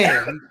black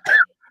man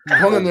who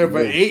hung in there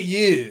for 8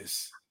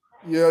 years.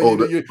 Yeah,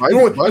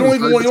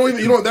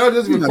 that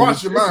doesn't even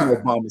cross your mind.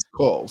 Obama's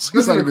calls.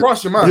 Doesn't even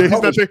cross your mind. Yeah,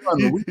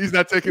 he's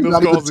not taking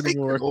those calls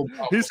anymore.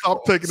 He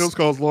stopped taking those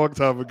calls a long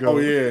time ago. Oh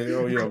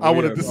yeah. I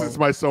want to distance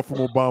myself from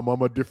Obama.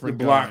 I'm a different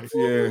guy. Blocked.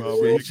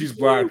 Yeah, she's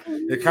blocked.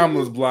 Yeah,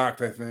 Kamala's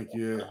blocked. I think.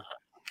 Yeah,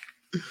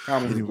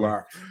 Kamala's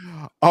blocked.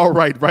 All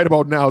right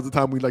about now is the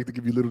time we like to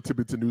give you little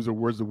tidbits of news or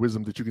words of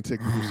wisdom that you can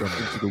take with yourself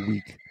into the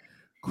week.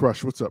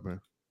 Crush, what's up,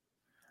 man?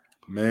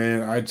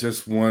 Man, I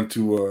just want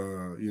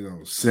to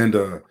send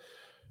a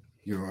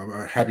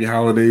happy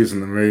holidays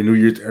and a Merry New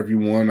Year to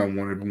everyone. I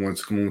want everyone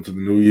to come into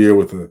the new year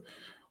with a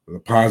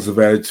positive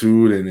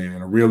attitude and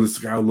a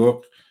realistic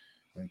outlook,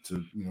 and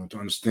to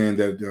understand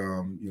that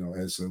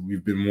as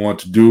we've been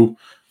wanting to do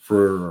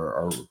for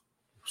our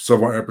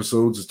several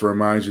episodes, is to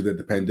remind you that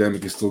the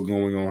pandemic is still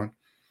going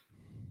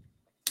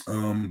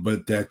on,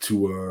 but that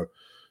to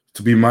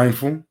be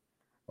mindful,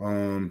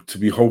 to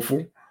be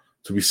hopeful,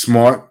 to be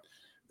smart.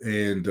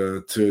 And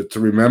to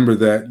remember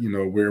that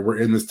we're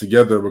in this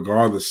together,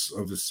 regardless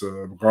of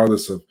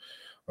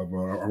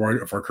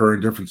our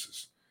current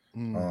differences. I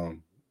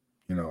want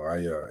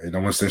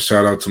to send a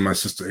shout out to my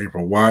sister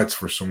April Watts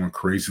for showing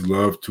crazy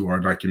love to our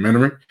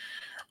documentary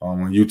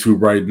on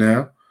YouTube right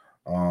now,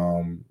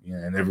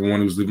 and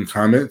everyone who's leaving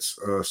comments.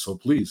 So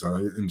please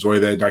enjoy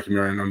that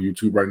documentary on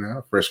YouTube right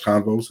now. Fresh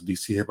Convos,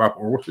 DC Hip Hop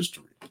Oral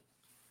History.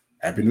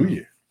 Happy New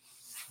Year.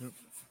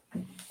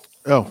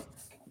 Oh,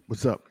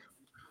 what's up?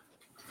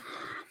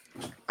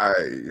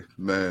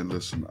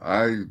 Listen,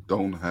 I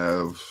don't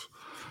have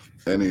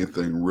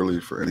anything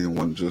really for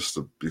anyone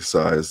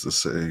besides to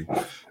say,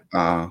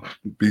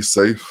 be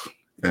safe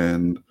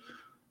and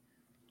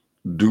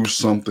do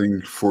something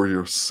for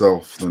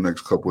yourself the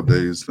next couple of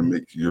days to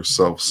make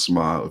yourself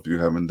smile. If you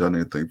haven't done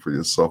anything for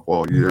yourself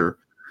all year,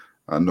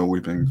 I know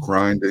we've been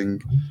grinding.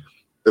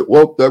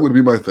 Well, that would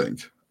be my thing.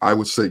 I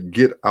would say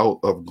get out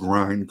of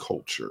grind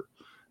culture.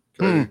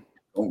 Okay.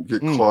 Don't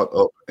get caught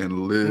up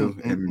and live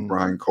in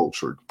grind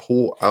culture.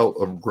 Pull out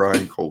of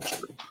grind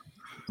culture.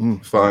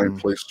 Find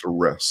place to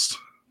rest.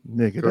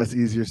 Nigga, that's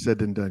easier said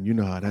than done. You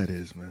know how that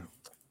is, man.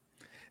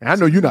 And I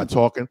know you're not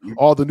talking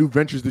all the new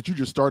ventures that you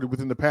just started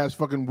within the past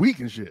fucking week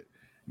and shit.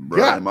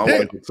 Right, my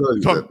wife will tell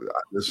you that.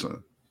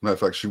 Listen, matter of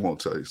fact, she won't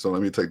tell you. So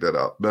let me take that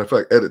out. Matter of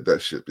fact, edit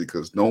that shit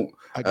because don't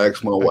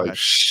ask my wife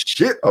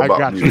shit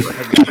about me. I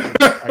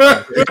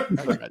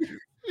got you.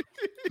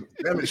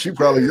 Damn it, she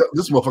probably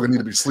this motherfucker need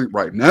to be asleep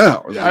right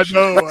now. I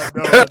know.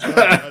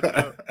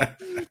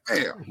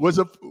 Damn. What's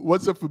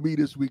up for me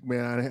this week,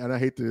 man? And I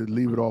hate to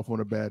leave it off on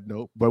a bad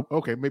note, but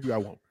okay, maybe I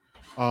won't.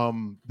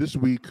 This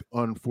week,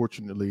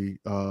 unfortunately,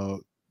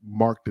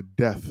 marked the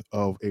death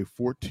of a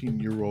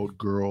 14-year-old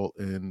girl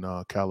in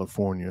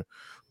California.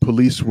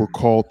 Police were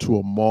called to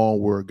a mall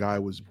where a guy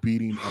was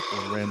beating up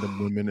on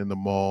random women in the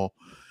mall,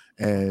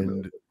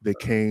 and they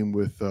came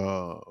with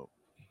their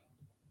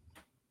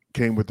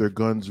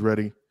guns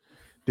ready.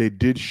 They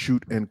did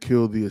shoot and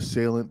kill the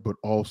assailant, but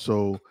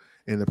also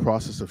in the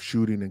process of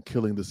shooting and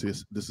killing this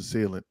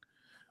assailant,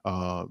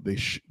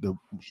 the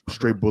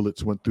stray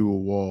bullets went through a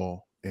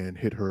wall and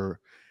hit her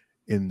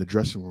in the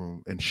dressing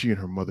room, and she and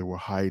her mother were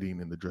hiding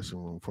in the dressing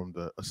room from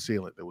the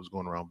assailant that was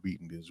going around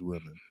beating these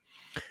women.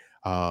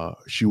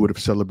 She would have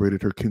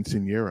celebrated her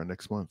quinceañera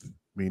next month,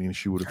 meaning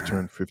she would have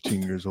turned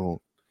 15 years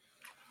old.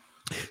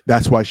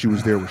 That's why she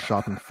was there, was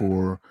shopping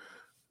for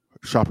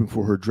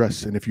her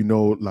dress. And if you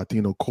know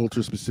Latino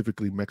culture,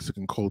 specifically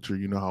Mexican culture,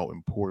 you know how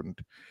important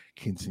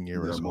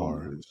quinceañeras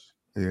are.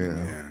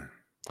 Yeah.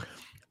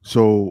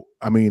 So,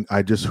 I mean,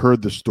 I just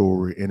heard the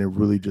story and it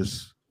really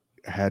just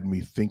had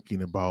me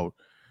thinking about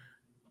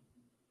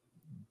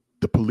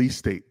the police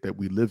state that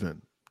we live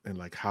in and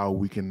like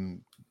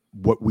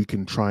what we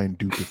can try and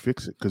do to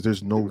fix it. Because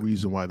there's no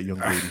reason why the young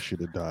lady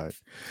should have died.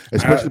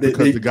 Especially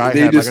because the guy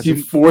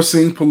keep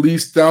forcing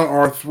police down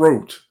our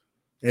throat.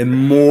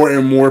 And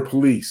more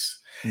police.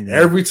 Mm-hmm.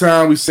 Every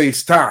time we say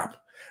stop,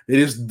 they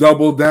just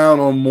double down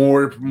on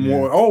more.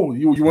 Oh,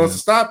 you want us to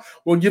stop?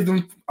 Well, give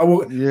them.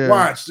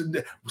 Watch.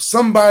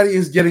 Somebody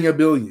is getting $1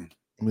 billion.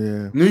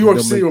 Yeah. New York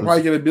City will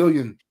probably get $1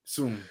 billion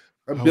soon.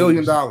 $1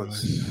 billion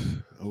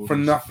for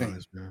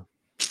nothing.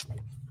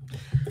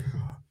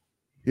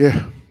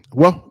 Yeah.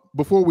 Well,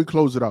 before we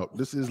close it out,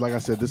 this is, like I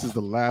said, this is the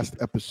last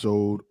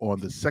episode on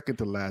the second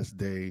to last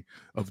day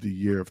of the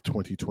year of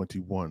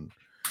 2021.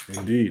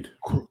 Indeed.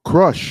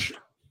 Crush,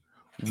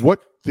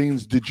 what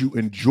things did you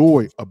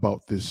enjoy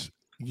about this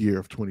year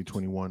of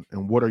 2021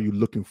 and what are you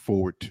looking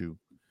forward to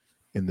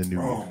in the new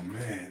year? Oh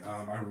man,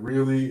 I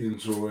really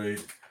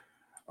enjoyed,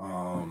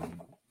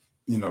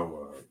 you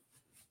know,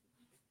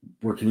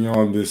 working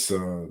on this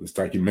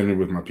documentary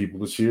with my people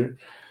this year.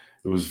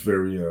 It was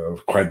very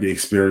quite the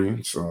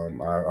experience. I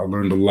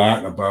learned a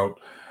lot about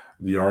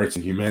the arts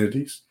and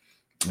humanities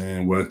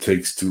and what it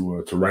takes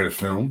to write a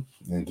film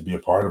and to be a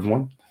part of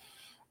one.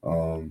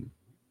 Um,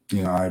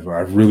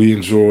 I've really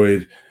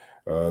enjoyed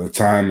the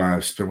time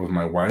I've spent with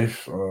my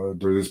wife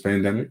during this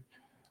pandemic.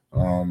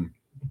 Um,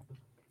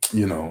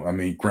 I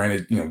mean,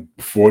 granted,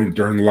 before,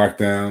 during the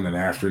lockdown and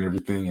after and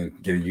everything,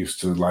 and getting used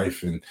to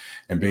life and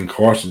being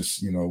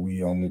cautious,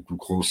 we only grew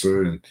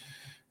closer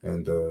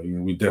and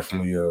we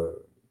definitely,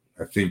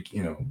 I think,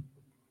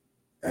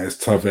 as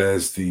tough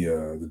as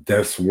the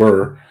deaths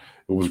were,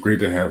 it was great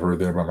to have her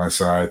there by my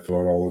side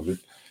throughout all of it.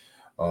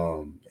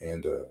 I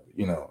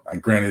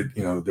granted,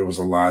 there was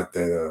a lot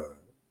that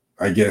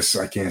I guess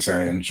I can't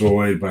say I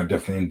enjoyed, but I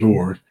definitely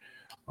endured.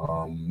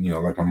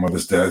 Like my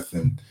mother's death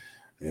and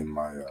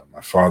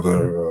my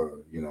father,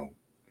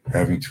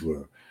 having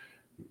to,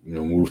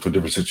 move to a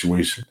different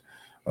situation.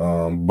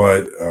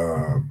 But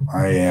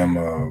I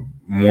am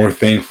more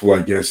thankful,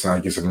 I guess. And I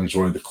guess I've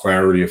enjoyed the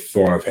clarity of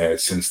thought I've had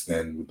since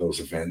then with those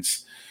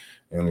events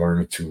and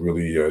learning to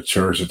really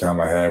cherish the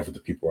time I have with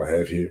the people I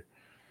have here.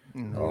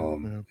 And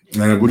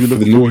what do you for look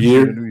the new forward to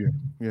year? in the new year?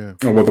 Yeah.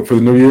 Well, for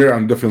the new year,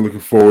 I'm definitely looking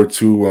forward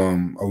to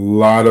a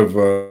lot of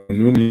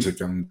new music.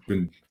 I've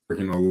been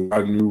working on a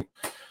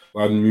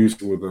lot of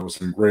music with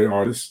some great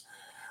artists.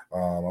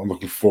 I'm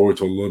looking forward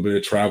to a little bit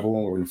of travel.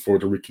 I'm looking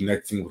forward to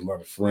reconnecting with a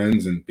lot of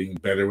friends and being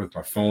better with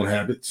my phone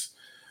habits,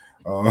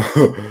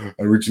 and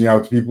reaching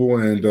out to people.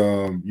 And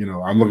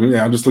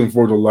I'm just looking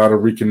forward to a lot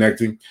of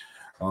reconnecting.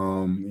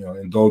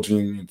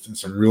 Indulging in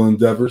some real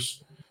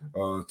endeavors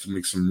to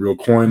make some real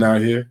coin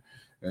out here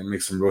and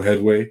make some real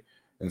headway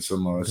in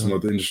some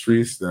other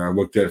industries that I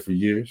looked at for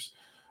years.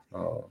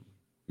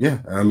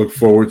 And I look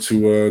forward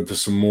to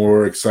some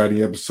more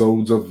exciting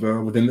episodes of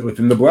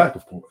within the Black,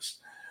 of course.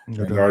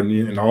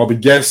 And all the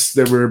guests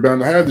that we're about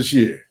to have this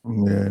year.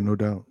 Yeah, no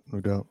doubt.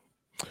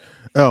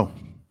 El,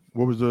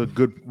 what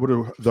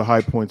are the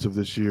high points of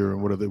this year,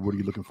 and what are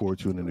you looking forward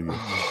to in the new year?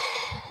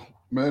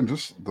 Man,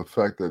 just the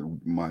fact that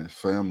my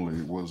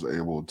family was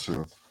able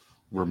to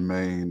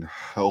remain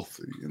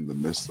healthy in the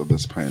midst of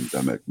this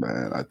pandemic,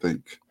 man. I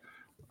think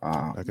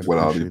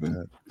without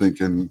even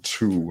thinking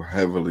too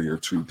heavily or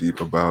too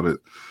deep about it,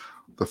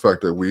 the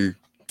fact that we,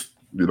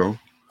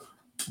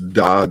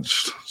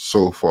 dodged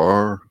so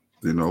far,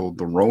 the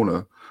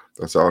Rona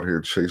that's out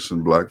here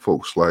chasing Black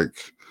folks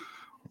like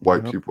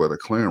white people at a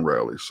Klan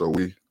rally. So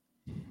we've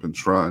been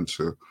trying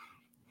to,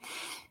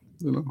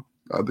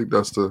 I think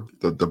that's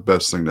the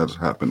best thing that's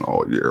happened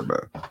all year,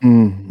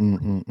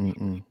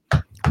 man.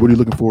 What are you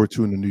looking forward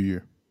to in the new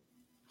year?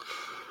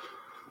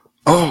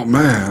 Oh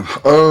man,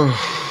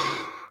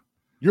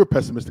 you're a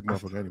pessimistic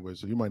motherfucker anyway,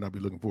 so you might not be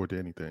looking forward to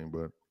anything.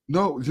 But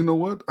no, you know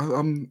what?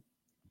 I'm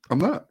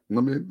not. I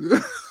mean,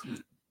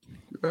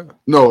 yeah.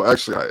 No,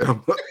 actually, I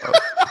am.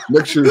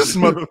 Next year,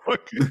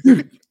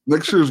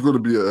 next year is going to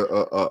be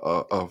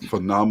a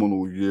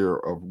phenomenal year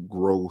of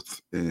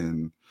growth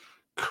in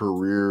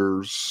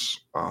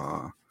careers,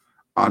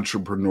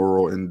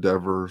 entrepreneurial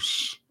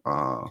endeavors,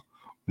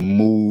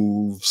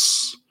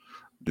 moves,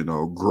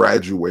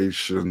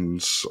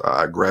 graduations.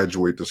 I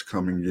graduate this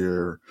coming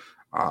year.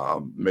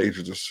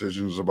 Major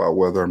decisions about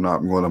whether or not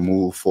I'm going to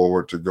move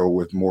forward to go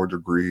with more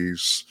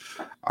degrees.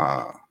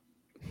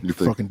 You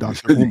think fucking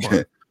Dr.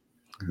 Umar.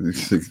 You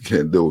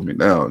can't deal with me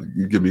now.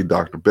 You give me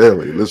Dr.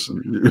 Bailey.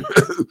 Listen,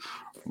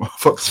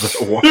 motherfuckers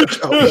better watch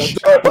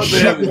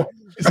out.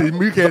 See,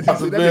 you can't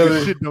see that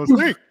nigga shit don't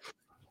stink.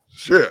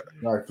 Shit.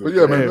 But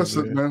yeah, man, that's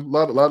it, man. A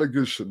lot of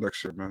good shit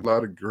next year, man. A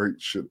lot of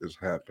great shit is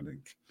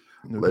happening.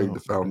 Laid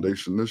the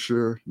foundation this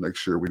year.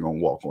 Next year, we're going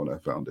to walk on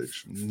that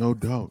foundation. No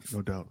doubt.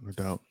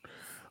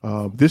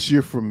 This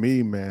year for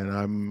me,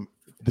 man,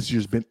 this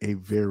year's been a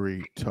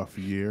very tough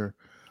year.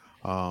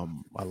 A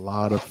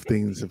lot of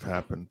things have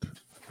happened.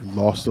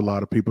 Lost a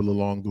lot of people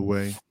along the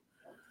way.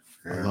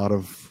 Yeah. A lot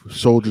of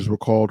soldiers were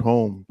called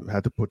home,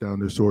 had to put down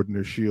their sword and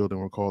their shield,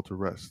 and were called to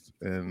rest.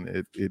 And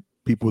it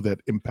people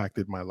that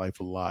impacted my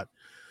life a lot.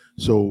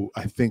 So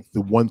I think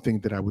the one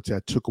thing that I would say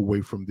I took away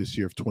from this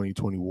year of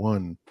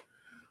 2021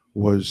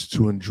 was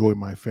to enjoy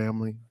my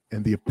family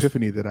and the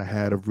epiphany that I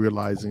had of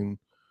realizing,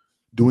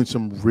 doing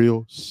some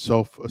real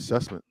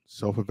self-assessment,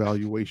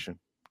 self-evaluation,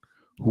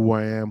 who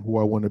I am, who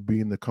I want to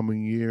be in the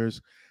coming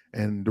years,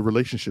 and the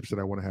relationships that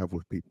I want to have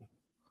with people.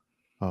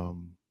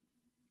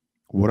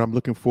 What I'm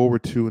looking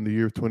forward to in the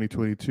year of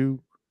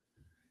 2022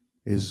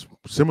 is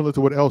similar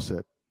to what El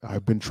said.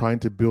 I've been trying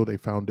to build a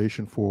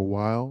foundation for a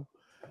while,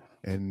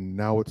 and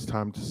now it's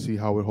time to see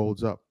how it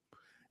holds up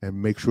and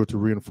make sure to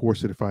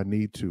reinforce it if I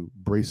need to,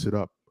 brace it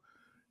up,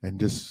 and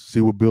just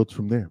see what builds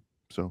from there.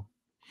 So,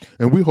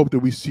 and we hope that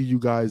we see you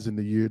guys in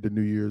the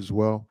new year as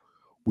well.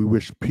 We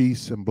wish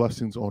peace and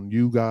blessings on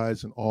you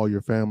guys and all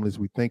your families.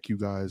 We thank you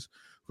guys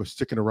for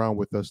sticking around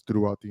with us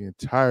throughout the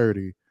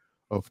entirety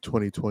of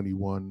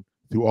 2021,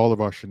 through all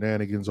of our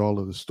shenanigans, all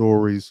of the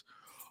stories,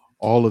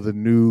 all of the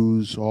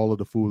news, all of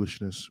the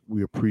foolishness.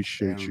 We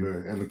appreciate you.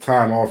 And the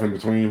time off in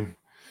between.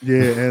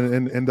 Yeah,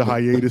 and the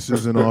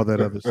hiatuses and all that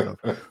other stuff.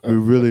 We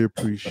really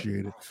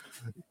appreciate it.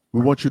 We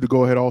want you to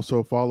go ahead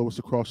also follow us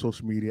across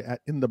social media at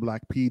In the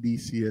Black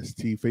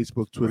PDCST,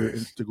 Facebook, Twitter,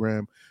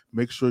 Instagram.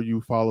 Make sure you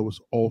follow us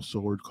also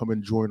or come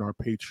and join our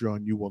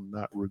Patreon. You will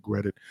not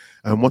regret it.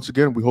 And once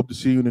again, we hope to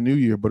see you in the new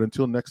year. But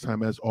until next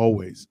time, as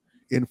always,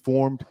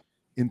 informed,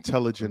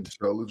 intelligent.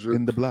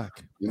 In the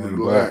black. In the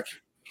black.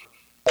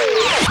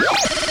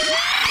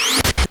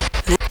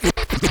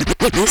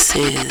 This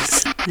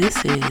is the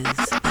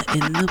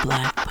In the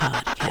Black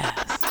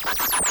podcast.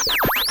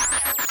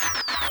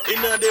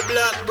 In the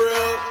black,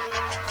 bro.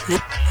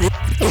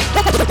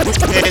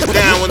 Hands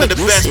down, one of the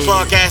best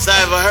podcasts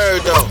I ever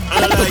heard, though.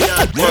 I like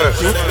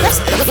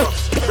y'all.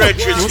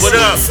 Brethren, what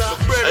up?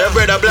 I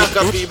brother Black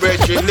up here,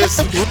 brethren.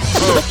 Listen.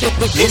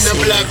 In the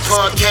Black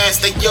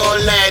podcast, and your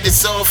lad,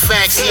 it's all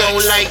facts. You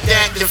don't like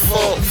that, then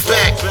fall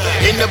back.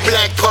 In the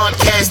Black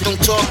podcast, don't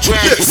talk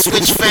trash.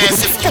 Switch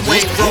fast if you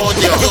ain't raw,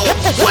 then you're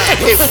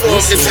whack.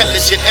 Informed,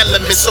 intelligent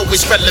elements,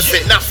 always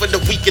relevant. Not for the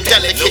weak and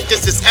delicate.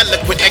 This is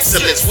eloquent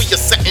excellence. We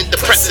are setting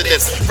the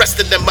precedence. Rest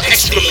of them are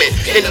excrement.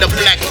 In the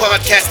Black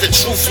podcast, the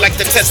truth like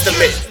the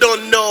testament.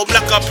 Don't know,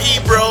 Black up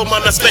here, bro,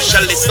 man, a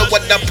specialist. No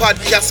other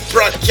podcast,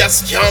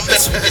 broadcast, can't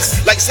mess with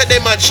this. Like said,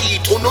 them a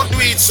cheat, who no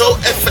do it so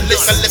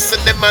effortless. I listen,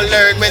 them I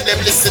learn, when them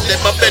listen, them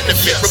I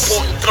benefit.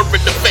 Reporting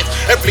current events,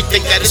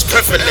 everything that is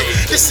prevalent.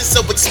 This is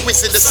so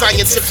exquisite, a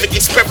scientific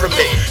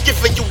experiment.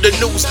 Giving you the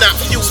news, not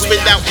views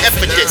without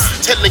evidence.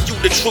 Telling you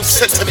the truth,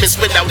 sentiments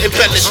without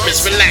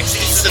embellishments. Relax,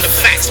 these are the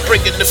facts,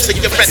 bringing them to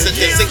your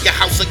residence. In your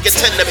house or your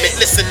tenement,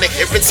 listen to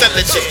hear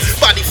intelligence.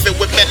 Body filled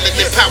with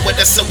melanin power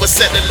that's so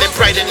unsettling.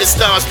 Brighter than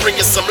stars,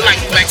 bringing some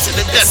light back to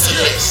the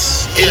desolate.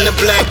 In the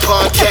Black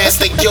podcast,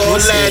 like your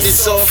lad,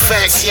 it's all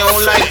facts. You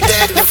don't like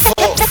that, then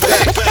fall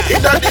back. In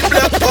the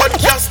Black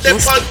podcast, they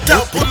on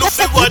top. Who know if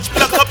you watch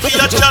Black up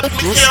here, chat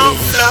me can't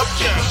flop.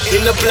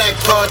 In the Black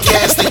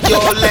podcast, like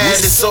your lad,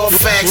 it's all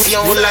facts.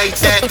 You don't like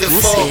that, then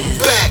fall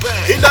back.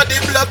 In the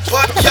Black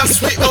podcast,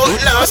 we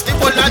outlast. The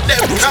one of them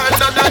can,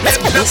 none of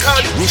them no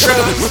can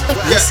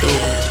trust.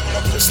 Yeah.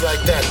 Just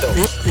like that though.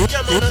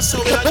 Yeah, man, that's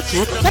so black.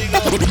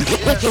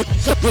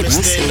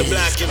 Mr. In the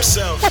Black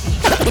himself.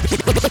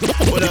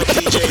 What up,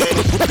 DJ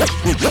Henry?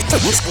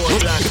 This boy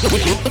Black.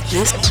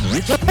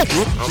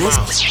 I'm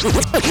out.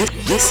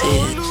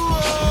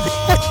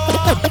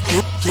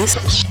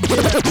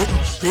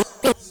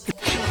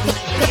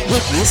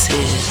 This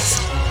is